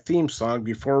to that theme song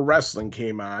before wrestling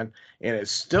came on, and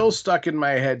it's still stuck in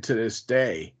my head to this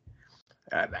day.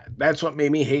 That's what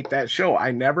made me hate that show.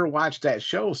 I never watched that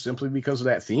show simply because of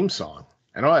that theme song.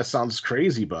 I know that sounds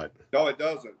crazy, but no, it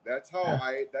doesn't. That's how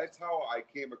I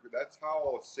came. That's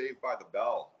how Saved by the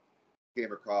Bell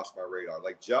came across my radar.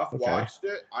 Like, Jeff watched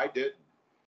it, I didn't,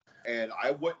 and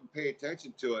I wouldn't pay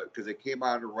attention to it because it came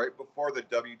on right before the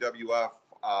WWF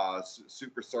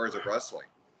Superstars of Wrestling.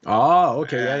 Oh,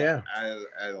 okay,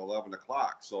 at 11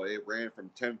 o'clock. So it ran from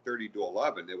 10:30 to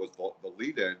 11. It was the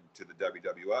lead-in to the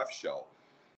WWF show.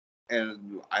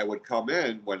 And I would come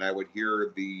in when I would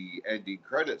hear the ending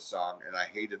credits song, and I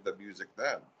hated the music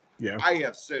then. Yeah. I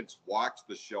have since watched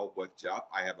the show with Jeff.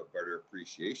 I have a better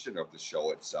appreciation of the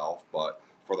show itself, but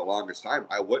for the longest time,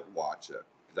 I wouldn't watch it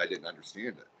because I didn't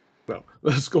understand it. Well,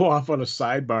 let's go off on a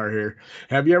sidebar here.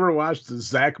 Have you ever watched the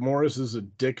Zach Morris's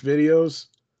Dick videos?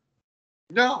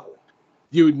 No.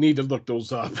 You would need to look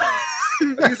those up.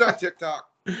 He's on TikTok.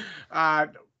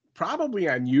 Probably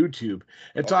on YouTube.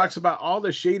 It talks about all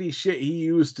the shady shit he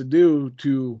used to do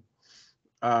to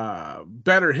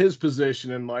better his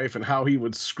position in life and how he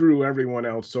would screw everyone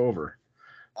else over.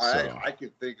 I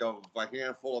can think of a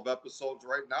handful of episodes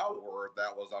right now where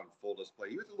that was on full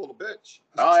display. He was a little bitch.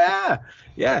 Oh,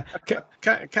 yeah.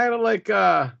 Kind of like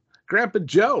Grandpa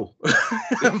Joe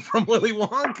from Willy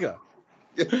Wonka.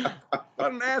 Yeah.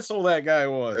 What an asshole that guy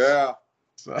was. Yeah.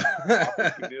 So.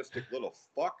 Opportunistic little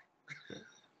fuck.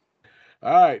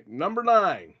 All right, number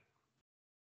 9.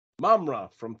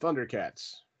 Mumra from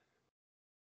Thundercats.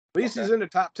 At least he's in the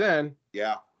top 10.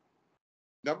 Yeah.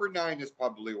 Number 9 is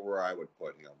probably where I would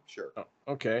put him. Sure. Oh,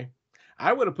 okay.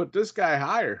 I would have put this guy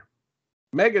higher.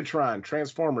 Megatron,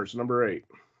 Transformers, number 8.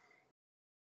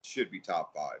 Should be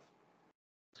top 5.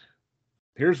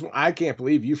 Here's one. I can't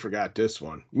believe you forgot this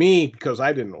one. Me, because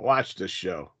I didn't watch this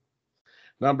show.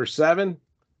 Number 7,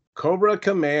 Cobra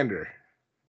Commander.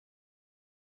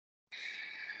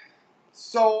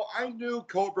 So I knew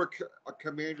Cobra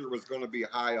Commander was going to be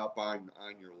high up on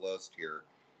your list here,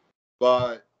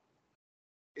 but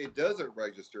it doesn't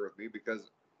register with me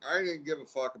because I didn't give a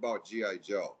fuck about G.I.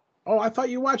 Joe. Oh, I thought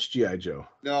you watched G.I. Joe.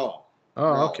 No.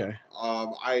 Oh, no. Okay.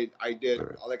 I did.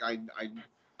 Like, I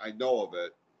know of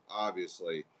it,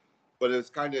 obviously, but it's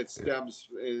kind of stems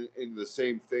in the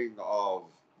same thing of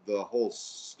the whole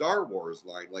Star Wars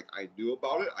line. Like, I knew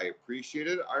about it, I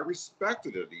appreciated it, I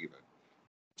respected it even.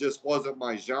 Just wasn't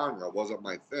my genre, wasn't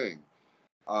my thing.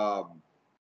 I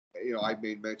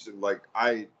made mention, like,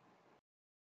 I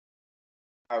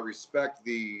respect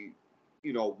the,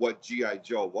 what G.I.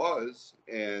 Joe was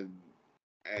and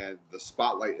the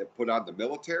spotlight it put on the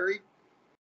military,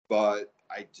 but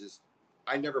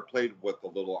I never played with the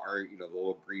little the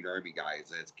little green army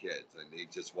guys as kids, and it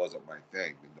just wasn't my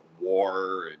thing. And the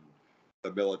war and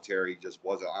the military just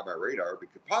wasn't on my radar,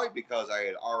 because I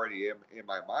had already in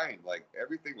my mind, like,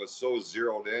 everything was so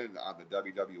zeroed in on the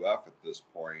WWF at this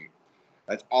point.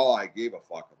 That's all I gave a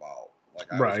fuck about.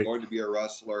 Like, I was going to be a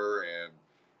wrestler, and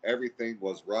everything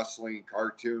was wrestling,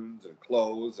 cartoons and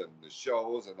clothes and the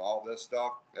shows and all this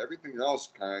stuff. Everything else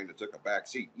kind of took a back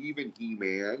seat, even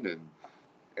He-Man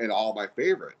and all my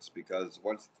favorites, because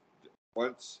once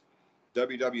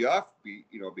WWF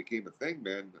became a thing,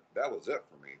 man, that was it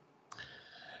for me.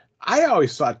 I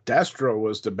always thought Destro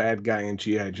was the bad guy in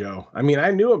G.I. Joe. I mean,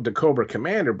 I knew of the Cobra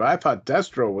Commander, but I thought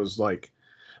Destro was like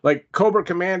Cobra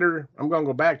Commander, I'm going to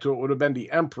go back to it, would have been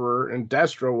the Emperor, and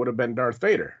Destro would have been Darth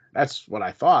Vader. That's what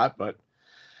I thought, but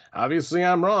obviously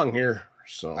I'm wrong here.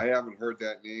 So I haven't heard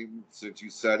that name since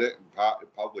you said it in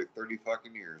probably 30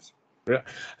 fucking years.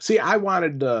 See, I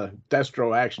wanted the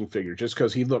Destro action figure just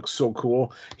because he looked so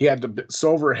cool. He had the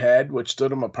silver head, which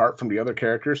stood him apart from the other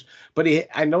characters. But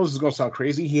I know this is going to sound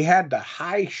crazy, he had the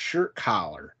high shirt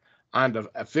collar on the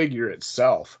figure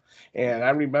itself. And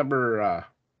I remember,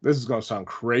 this is going to sound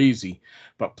crazy,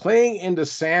 but playing in the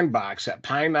sandbox at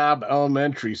Pine Knob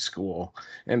Elementary School,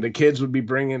 and the kids would be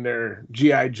bringing their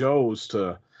G.I. Joes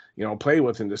to, play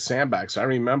with in the sandbox. I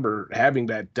remember having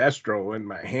that Destro in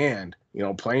my hand,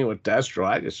 playing with Destro.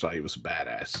 I just thought he was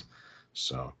badass.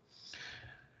 So,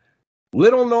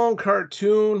 little known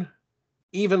cartoon,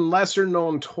 even lesser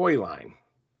known toy line.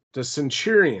 The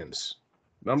Centurions,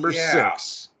 number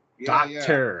 6. Doc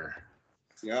Terror.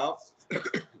 Yeah.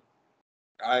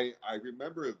 I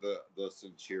remember the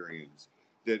Centurions.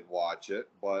 Didn't watch it,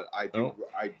 but I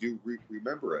do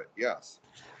remember it. Yes.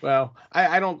 Well,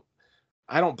 I don't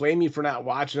blame you for not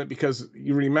watching it, because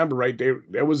you remember, right?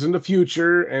 It was in the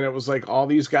future, and it was like all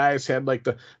these guys had like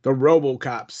the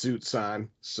RoboCop suits on.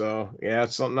 So yeah,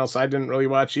 it's something else I didn't really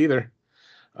watch either.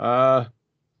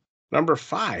 Number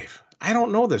 5. I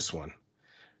don't know this one.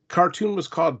 Cartoon was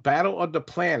called Battle of the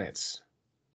Planets.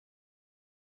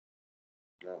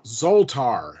 No.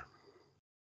 Zoltar.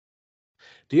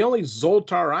 The only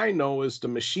Zoltar I know is the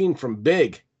machine from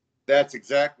Big. That's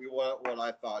exactly what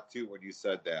I thought too when you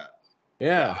said that.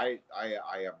 Yeah. I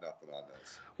have nothing on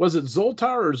this. Was it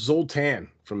Zoltar or Zoltan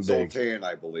from Big? Zoltan,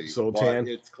 I believe. Zoltan.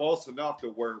 But it's close enough to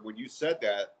where when you said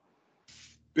that,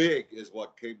 Big is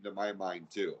what came to my mind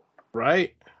too.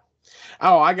 Right?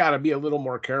 Oh, I got to be a little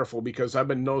more careful, because I've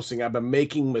been noticing I've been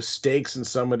making mistakes in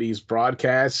some of these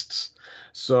broadcasts.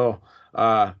 So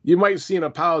you might see an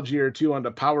apology or two on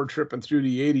the Power Tripping Through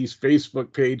the 80s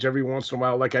Facebook page every once in a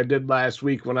while, like I did last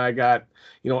week when I got,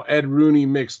 Ed Rooney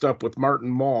mixed up with Martin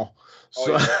Mull.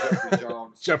 So, Jeffrey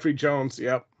Jones. Jeffrey Jones,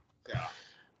 yep.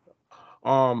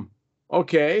 Yeah.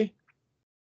 Okay.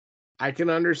 I can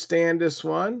understand this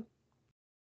one.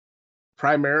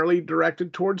 Primarily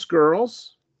directed towards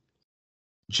girls.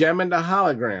 Gem and the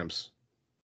Holograms.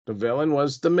 The villain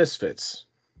was the Misfits.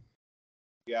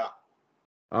 Yeah.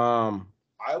 I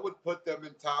would put them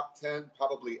in top 10,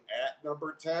 probably at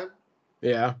number 10.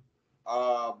 Yeah.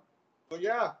 But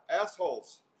yeah,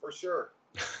 assholes for sure.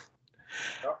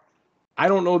 Yep. I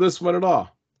don't know this one at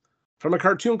all. From a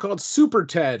cartoon called Super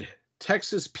Ted,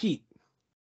 Texas Pete.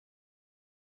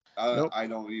 Nope. I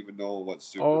don't even know what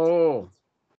Super Ted is.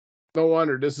 No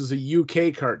wonder. This is a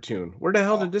UK cartoon. Where the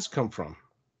hell did this come from?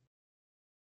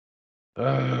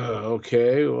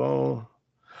 Okay, well.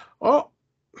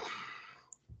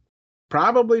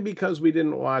 Probably because we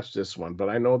didn't watch this one, but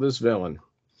I know this villain.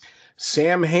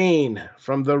 Sam Hain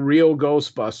from The Real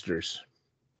Ghostbusters.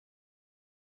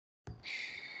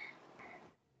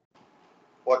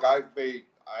 Look, I've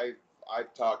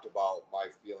talked about my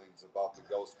feelings about the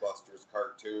Ghostbusters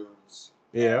cartoons.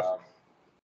 Yeah.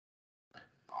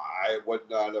 I would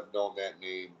not have known that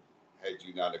name had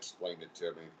you not explained it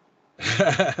to me.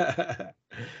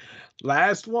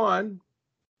 Last one,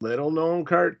 little known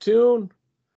cartoon,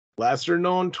 lesser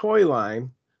known toy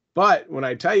line, but when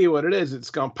I tell you what it is, it's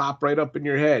gonna pop right up in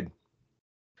your head.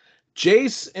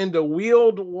 Jace and the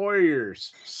Wheeled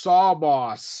Warriors, Saw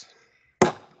Boss.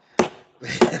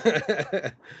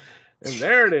 And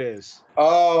there it is.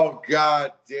 Oh,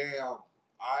 god damn.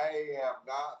 I have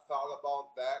not thought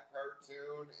about that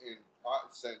cartoon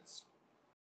since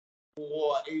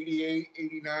 88,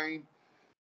 89.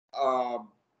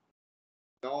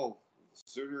 No,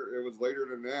 sooner, it was later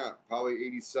than that. Probably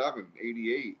 87,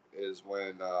 88 is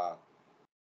when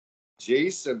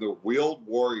Jace and the Wheeled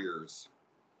Warriors.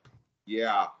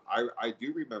 Yeah, I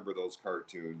do remember those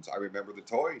cartoons. I remember the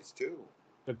toys too.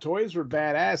 The toys were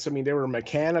badass. I mean, they were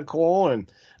mechanical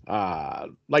and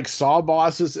like saw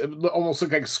bosses. It almost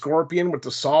looked like Scorpion with the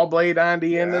saw blade on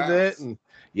the end of it. And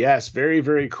yes, very,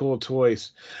 very cool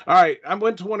toys. All right, I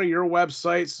went to one of your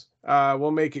websites.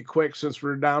 We'll make it quick since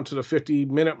we're down to the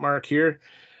 50-minute mark here.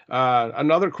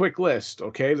 Another quick list,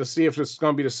 okay? Let's see if it's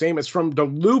going to be the same. It's from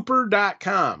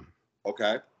thelooper.com.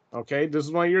 Okay. Okay, this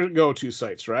is one of your go-to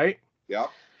sites, right?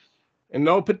 Yep. In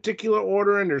no particular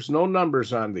order, and there's no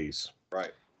numbers on these.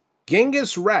 Right.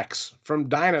 Genghis Rex from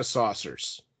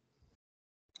Dinosaucers.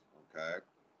 Okay.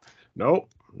 Nope,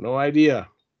 no idea.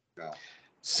 No.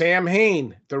 Sam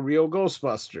Hain, The Real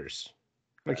Ghostbusters.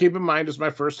 Now keep in mind, it's my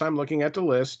first time looking at the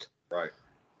list. Right.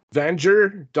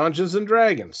 Venger, Dungeons and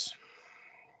Dragons.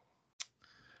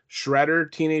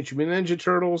 Shredder, Teenage Mutant Ninja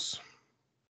Turtles.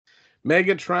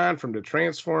 Megatron from the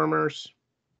Transformers.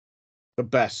 The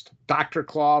best, Dr.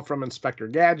 Claw from Inspector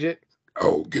Gadget.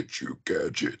 I'll get you,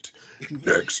 Gadget,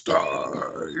 next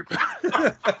time.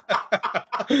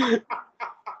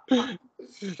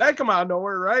 That come out of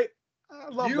nowhere, right?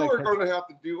 We're going to have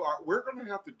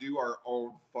to do our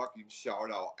own fucking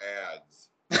shout out ads.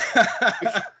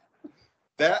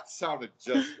 That sounded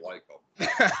just like them.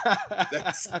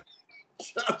 That's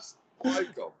just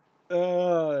like them.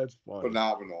 That's funny.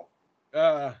 Phenomenal.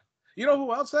 You know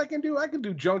who else I can do? I can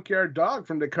do Junkyard Dog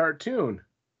from the cartoon.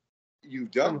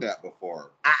 You've done that before.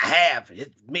 I have.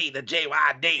 It's me, the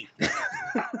JYD.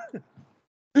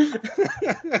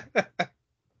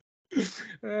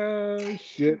 Oh,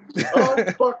 shit.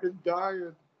 I'm fucking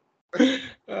dying.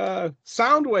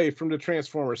 Soundwave from the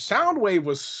Transformers. Soundwave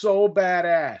was so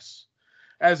badass.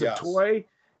 as a Yes. toy.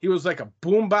 He was like a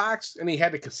boombox, and he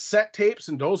had the cassette tapes,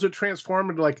 and those would transform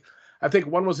into, like, I think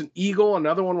one was an eagle,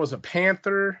 another one was a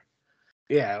panther.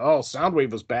 Yeah,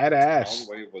 Soundwave was badass.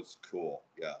 Soundwave was cool,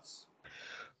 yes.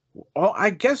 Well,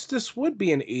 I guess this would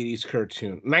be an 80s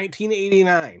cartoon.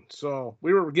 1989. So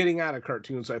we were getting out of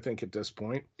cartoons, I think, at this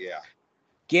point. Yeah.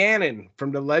 Ganon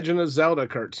from the Legend of Zelda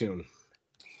cartoon.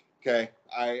 Okay,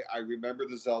 I remember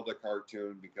the Zelda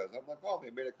cartoon because I'm like, oh,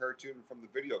 they made a cartoon from the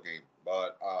video game,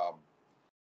 but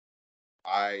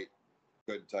I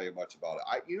couldn't tell you much about it.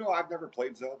 I've never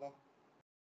played Zelda.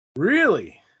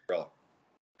 Really? Really?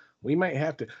 We might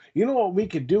have to. You know what we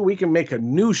could do? We can make a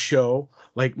new show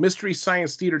like Mystery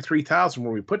Science Theater 3000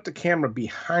 where we put the camera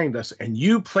behind us and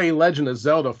you play Legend of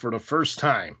Zelda for the first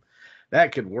time.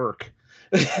 That could work.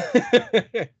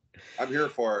 I'm here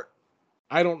for it.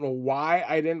 I don't know why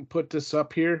I didn't put this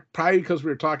up here. Probably because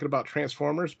we were talking about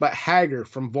Transformers, but Hager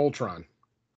from Voltron.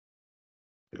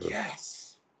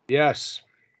 Yes. Yes.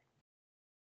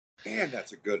 Man,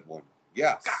 that's a good one.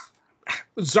 Yes.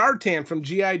 Zartan from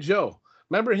G.I. Joe.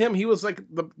 Remember him? He was like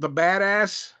the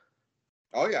badass.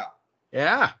 Oh, yeah.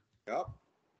 Yeah. Yep.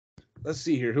 Let's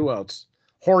see here. Who else?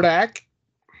 Hordak.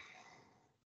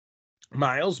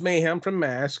 Miles Mayhem from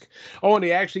Mask. Oh, and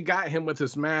they actually got him with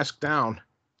his mask down.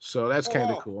 So that's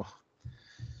kind of cool.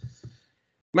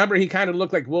 Remember, he kind of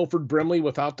looked like Wilford Brimley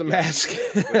without the mask.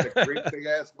 With the great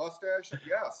big-ass mustache?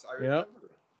 Yes, I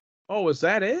remember. Oh, was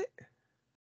that it?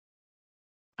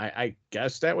 I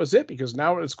guess that was it, because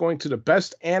now it's going to the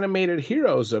best animated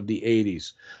heroes of the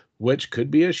 80s, which could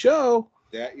be a show.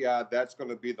 That's going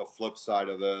to be the flip side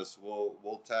of this.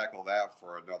 We'll tackle that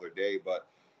for another day. But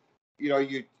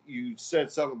you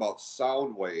said something about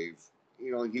Soundwave.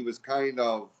 He was kind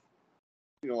of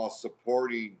a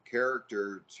supporting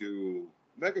character to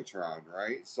Megatron,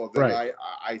 right? So then right.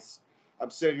 I'm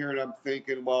sitting here and I'm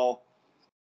thinking, well,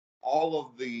 all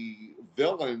of the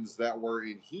villains that were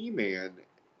in He-Man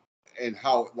and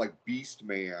how, like, Beast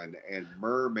Man and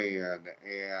Merman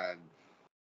and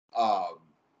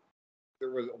there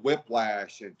was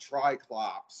Whiplash and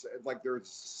Triclops. And, there's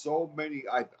so many.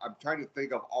 I'm trying to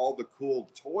think of all the cool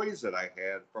toys that I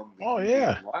had from the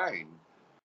He-Man line.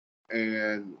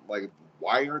 And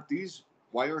why aren't these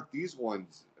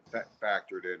ones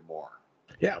factored in more?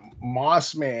 Yeah,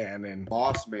 Moss Man.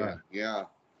 Yeah.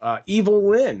 Evil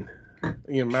Lynn.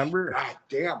 You remember? God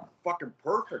damn, fucking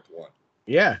perfect one.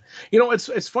 Yeah.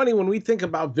 It's funny when we think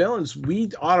about villains,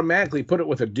 we automatically put it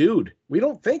with a dude. We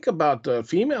don't think about the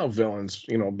female villains,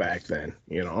 back then,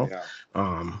 Yeah.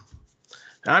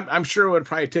 I'm sure it would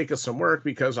probably take us some work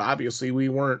because obviously we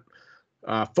weren't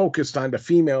focused on the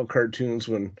female cartoons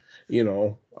when,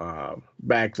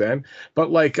 back then.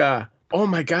 But oh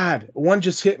my God, one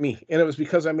just hit me. And it was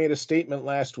because I made a statement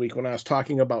last week when I was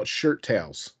talking about shirt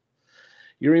tails.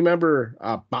 You remember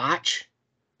Botch?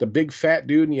 The big fat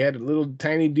dude, and you had a little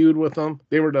tiny dude with them.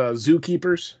 They were the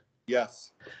zookeepers.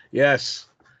 Yes. Yes.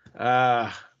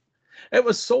 It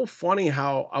was so funny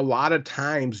how a lot of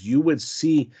times you would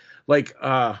see, like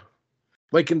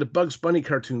in the Bugs Bunny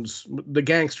cartoons, the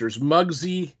gangsters,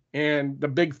 Muggsy and the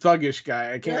big thuggish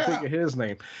guy. I can't think of his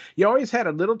name. You always had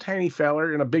a little tiny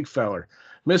feller and a big feller.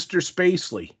 Mr.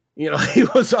 Spacely. He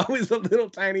was always a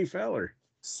little tiny feller.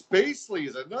 Spacely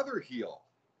is another heel.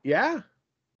 Yeah.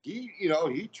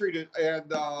 He treated, and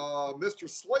Mr.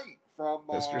 Slate from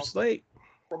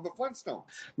from the Flintstones.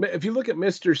 If you look at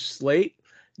Mr. Slate,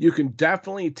 you can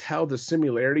definitely tell the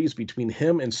similarities between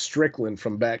him and Strickland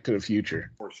from Back to the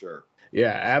Future. For sure.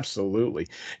 Yeah, absolutely.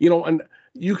 And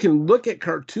you can look at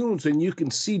cartoons and you can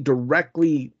see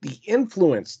directly the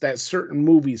influence that certain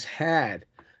movies had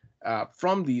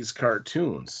from these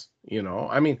cartoons.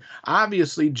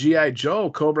 Obviously G.I.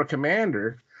 Joe, Cobra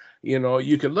Commander.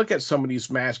 You could look at some of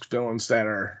these masked villains that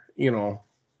are,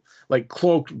 like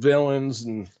cloaked villains.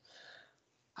 And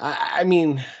I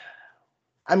mean,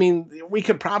 we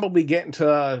could probably get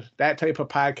into that type of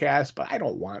podcast, but I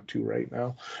don't want to right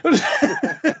now.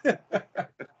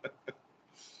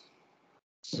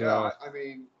 Yeah,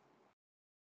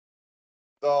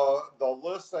 the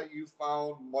list that you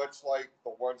found, much like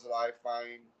the ones that I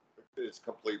find, is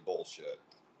complete bullshit.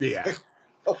 Yeah.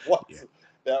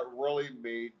 That really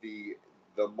made the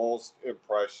most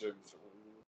impressions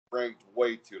ranked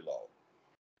way too low.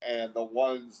 And the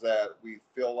ones that we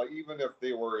feel like, even if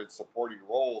they were in supporting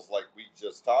roles like we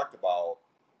just talked about,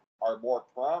 are more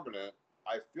prominent,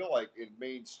 I feel like in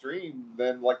mainstream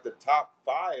than the top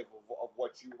 5 of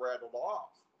what you rattled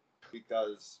off.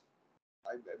 Because,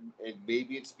 and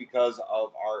maybe it's because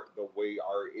of the way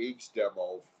our age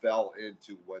demo fell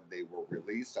into when they were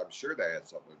released. I'm sure that had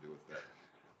something to do with that.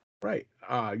 Right.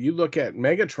 You look at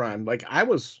Megatron, like I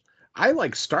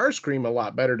like Starscream a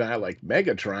lot better than I like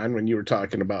Megatron when you were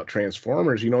talking about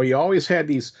Transformers. You always had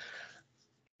these,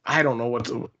 I don't know what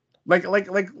to, like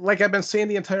I've been saying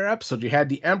the entire episode. You had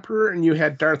the Emperor and you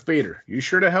had Darth Vader. You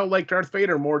sure the hell like Darth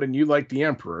Vader more than you like the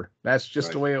Emperor. That's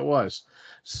just the way it was.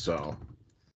 So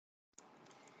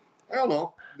I don't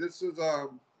know. This is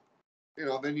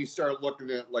then you start looking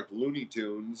at like Looney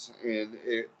Tunes, and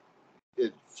it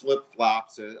flip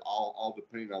flops it all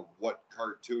depending on what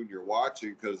cartoon you're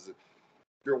watching. Because if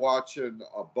you're watching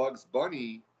a Bugs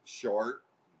Bunny short,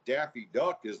 Daffy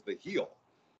Duck is the heel.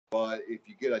 But if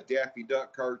you get a Daffy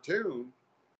Duck cartoon,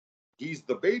 he's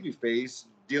the baby face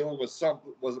dealing with some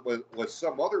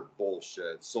other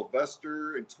bullshit.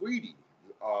 Sylvester and Tweety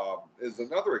is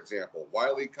another example.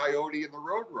 Wile E. Coyote and the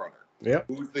Roadrunner. Yep.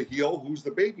 Who's the heel? Who's the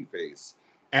baby face?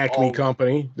 Acme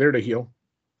Company, they're the heel.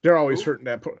 They're always hurting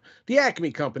that. The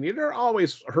Acme Company, they're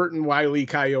always hurting Wile E.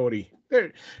 Coyote.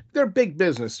 They're big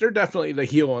business. They're definitely the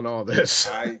heel in all this.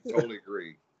 I totally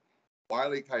agree.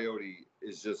 Wile E. Coyote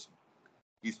is just,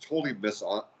 he's totally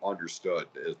misunderstood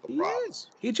is the problem.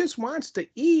 He just wants to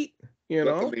eat, Let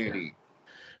the man eat.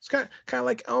 It's kind of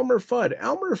like Elmer Fudd.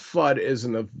 Elmer Fudd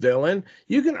isn't a villain.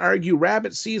 You can argue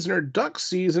rabbit season or duck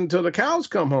season till the cows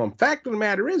come home. Fact of the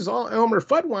matter is, all Elmer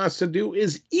Fudd wants to do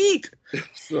is eat.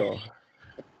 So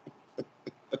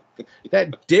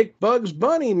that dick Bugs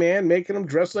Bunny, man, making him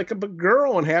dress like a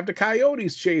girl and have the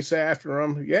coyotes chase after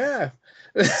him. Yeah.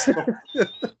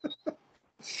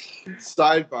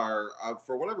 Sidebar,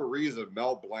 for whatever reason,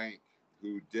 Mel Blanc,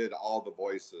 who did all the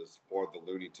voices for the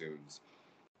Looney Tunes,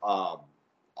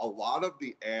 a lot of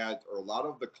the ads or a lot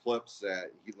of the clips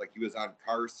that he was on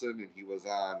Carson and he was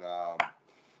on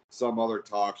some other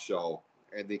talk show,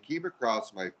 and they came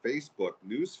across my Facebook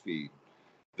newsfeed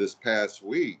this past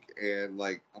week, and I'm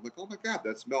like, oh my God,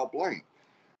 that's Mel Blanc.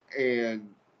 And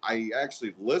I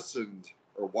actually listened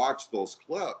or watched those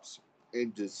clips,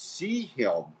 and to see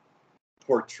him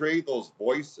portray those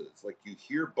voices, like you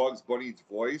hear Bugs Bunny's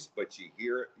voice, but you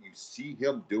see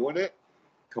him doing it,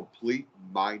 complete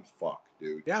mind fuck,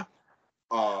 dude. Yeah.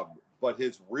 But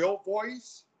his real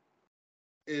voice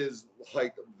is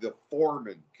like the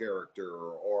Foreman character,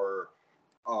 or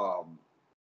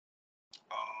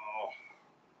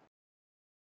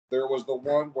there was the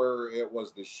one where it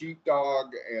was the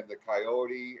sheepdog and the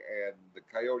coyote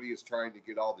is trying to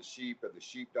get all the sheep, and the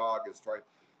sheepdog is trying.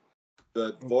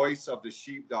 The voice of the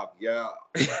sheepdog,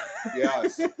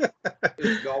 yes,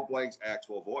 is Mel Blanc's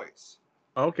actual voice.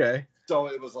 Okay. So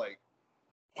it was like,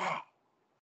 wow,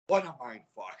 what a mind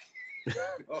fuck.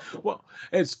 Well,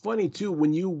 it's funny too,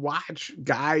 when you watch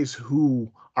guys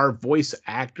who are voice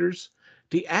actors,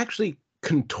 they actually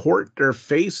contort their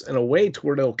face in a way to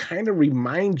where they'll kind of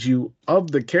remind you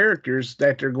of the characters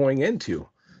that they're going into.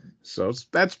 So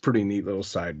that's pretty neat little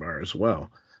sidebar as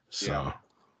well. So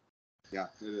yeah,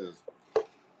 it is.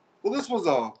 Well,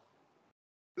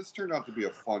 this turned out to be a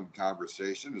fun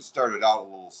conversation. It started out a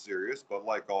little serious, but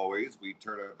like always, we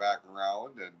turn it back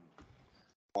around and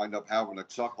wind up having a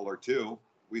chuckle or two.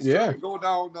 We started go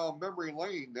down memory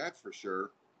lane, that's for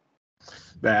sure.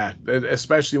 That,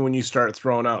 especially when you start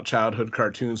throwing out childhood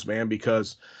cartoons, man,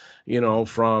 because,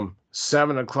 from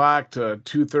 7 o'clock to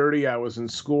 2:30, I was in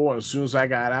school. And as soon as I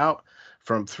got out,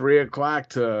 from 3 o'clock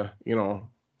to,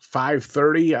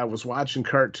 5:30, I was watching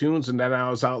cartoons, and then I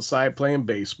was outside playing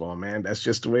baseball, man. That's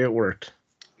just the way it worked.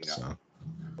 Yeah, so.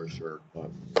 For sure.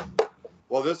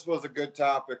 Well, this was a good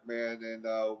topic, man, and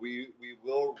we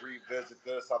will revisit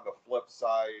this on the flip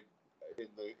side in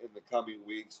the coming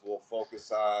weeks. We'll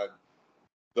focus on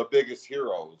the biggest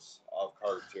heroes of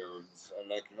cartoons,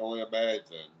 and I can only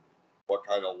imagine what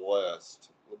kind of list.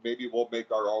 Maybe we'll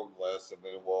make our own list, and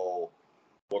then we'll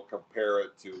compare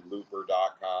it to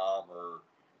Looper.com or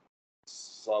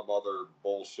some other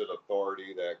bullshit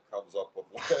authority that comes up with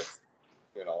lists.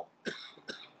 I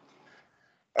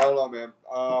don't know, man.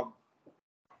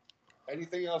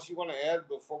 Anything else you want to add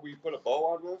before we put a bow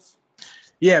on this?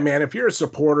 Yeah, man. If you're a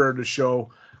supporter of the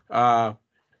show,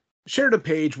 share the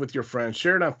page with your friends.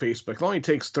 Share it on Facebook. It only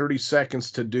takes 30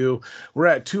 seconds to do. We're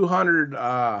at 200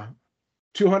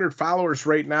 followers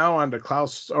right now on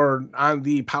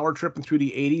the Power Trippin' Through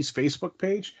the 80's Facebook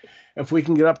page. If we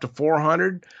can get up to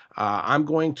 400, I'm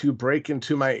going to break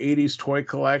into my 80's toy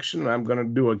collection. I'm going to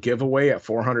do a giveaway at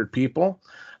 400 people.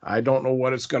 I don't know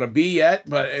what it's going to be yet,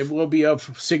 but it will be of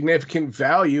significant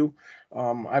value.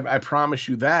 I promise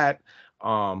you that.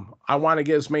 I want to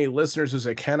get as many listeners as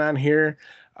I can on here.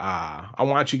 I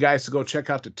want you guys to go check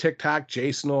out the TikTok.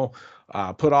 Jason will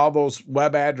put all those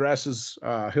web addresses.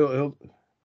 He'll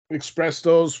express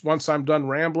those once I'm done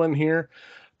rambling here.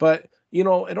 But you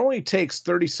know, it only takes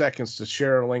 30 seconds to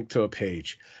share a link to a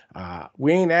page.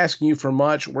 We ain't asking you for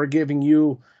much. We're giving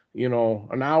you, you know,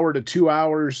 an hour to 2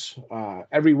 hours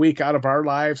every week out of our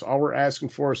lives. All we're asking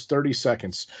for is 30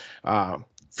 seconds.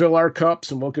 Fill our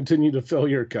cups, and we'll continue to fill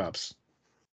your cups.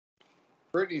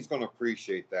 Brittany's going to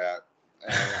appreciate that.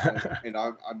 And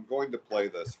I'm going to play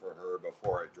this for her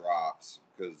before it drops,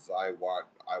 because I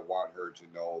want her to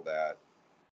know that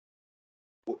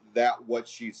what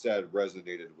she said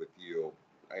resonated with you,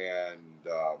 and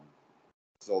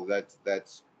so that's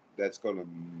going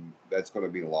to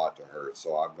mean a lot to her.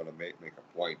 So I'm going to make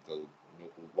a point to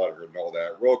let her know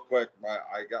that. Real quick,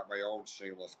 I got my own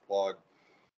shameless plug.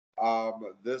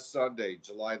 This Sunday,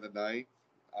 July the 9th,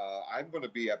 I'm going to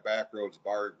be at Backroads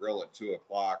Bar and Grill at 2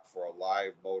 o'clock for a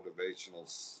live motivational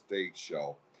stage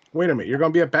show. Wait a minute. You're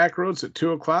going to be at Backroads at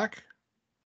 2 o'clock?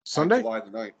 Sunday? July the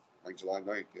 9th. July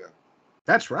 9th, yeah.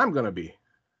 That's where I'm going to be.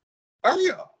 Are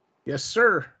you? Yes,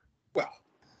 sir. Well,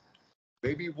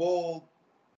 maybe we'll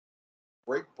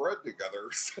break bread together.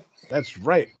 That's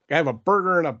right. I have a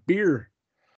burger and a beer.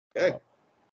 Okay.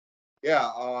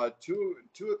 Yeah, 2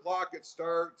 o'clock it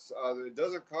starts. It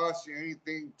doesn't cost you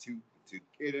anything to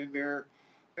get in there.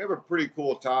 I have a pretty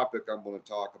cool topic I'm going to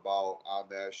talk about on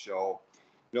that show.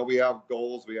 You know, we have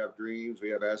goals, we have dreams, we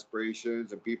have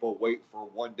aspirations, and people wait for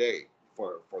one day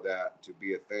for that to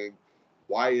be a thing.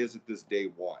 Why isn't this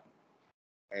day one?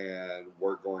 And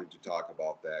we're going to talk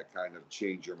about that, kind of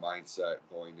change your mindset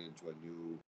going into a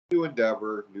new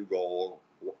endeavor, new goal,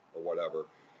 or whatever.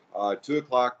 2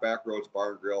 o'clock, Backroads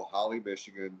Bar and Grill, Holly,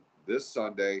 Michigan, this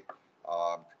Sunday.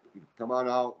 Come on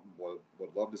out.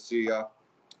 Would love to see you.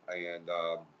 And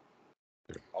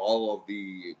all of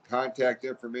the contact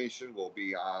information will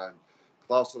be on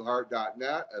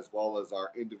klauswithheart.net, as well as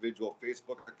our individual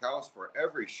Facebook accounts for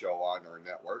every show on our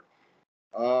network.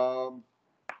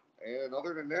 And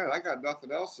other than that, I got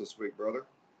nothing else this week, brother.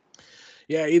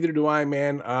 Yeah, either do I,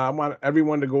 man. I want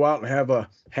everyone to go out and have a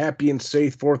happy and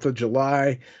safe 4th of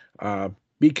July.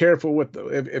 Be careful with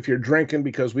if you're drinking,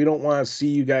 because we don't want to see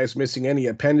you guys missing any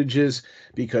appendages,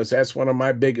 because that's one of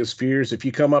my biggest fears. If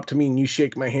you come up to me and you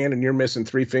shake my hand and you're missing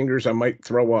 3 fingers, I might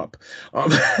throw up.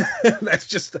 That's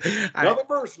just nothing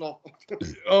personal.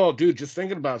 Oh, dude, just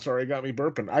thinking about it, sorry, it got me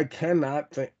burping. I cannot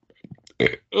think.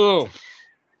 Oh,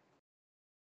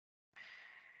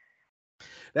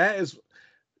 that is.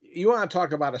 You want to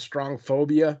talk about a strong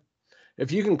phobia?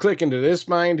 If you can click into this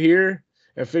mind here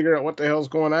and figure out what the hell's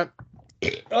going on.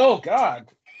 Oh, God.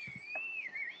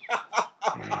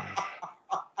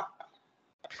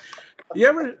 You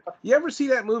ever see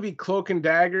that movie Cloak and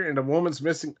Dagger and a woman's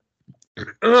missing?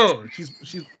 Oh, she's.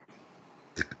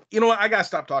 You know what? I got to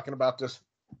stop talking about this.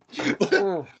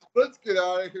 Let's get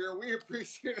out of here. We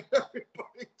appreciate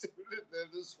everybody tuning in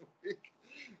this week.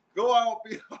 Go out,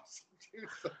 be awesome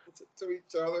to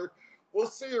each other. We'll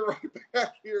see you right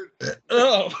back here.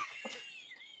 Oh.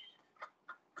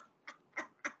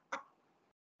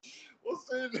 We'll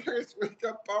see you next week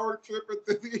on Power Tripping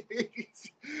through the 80s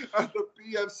on the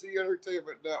PFC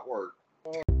Entertainment Network.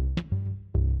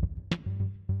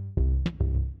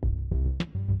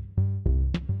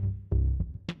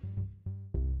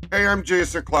 Hey, I'm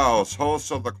Jason Klaus,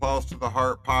 host of the Klaus to the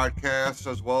Heart podcast,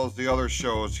 as well as the other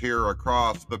shows here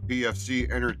across the PFC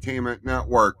Entertainment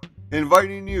Network,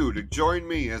 inviting you to join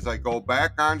me as I go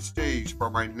back on stage for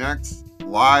my next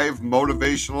live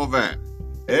motivational event.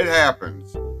 It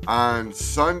happens on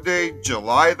Sunday,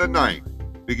 July the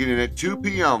 9th, beginning at 2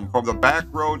 p.m. from the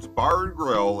Backroads Bar and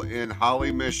Grill in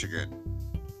Holly, Michigan.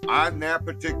 On that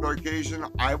particular occasion,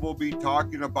 I will be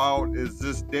talking about, is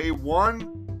this day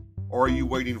one? Or are you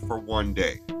waiting for one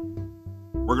day?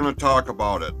 We're going to talk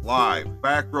about it live.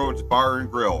 Backroads Bar and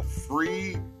Grill,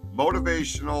 free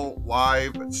motivational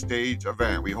live stage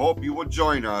event. We hope you will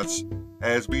join us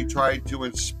as we try to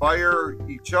inspire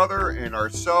each other and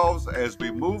ourselves as we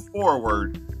move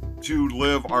forward to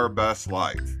live our best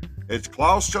life. It's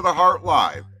Klaus to the Heart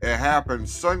Live. It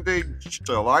happens Sunday,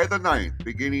 July the 9th,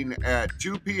 beginning at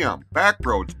 2 p.m.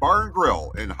 Backroads Bar and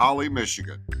Grill in Holly,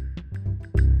 Michigan.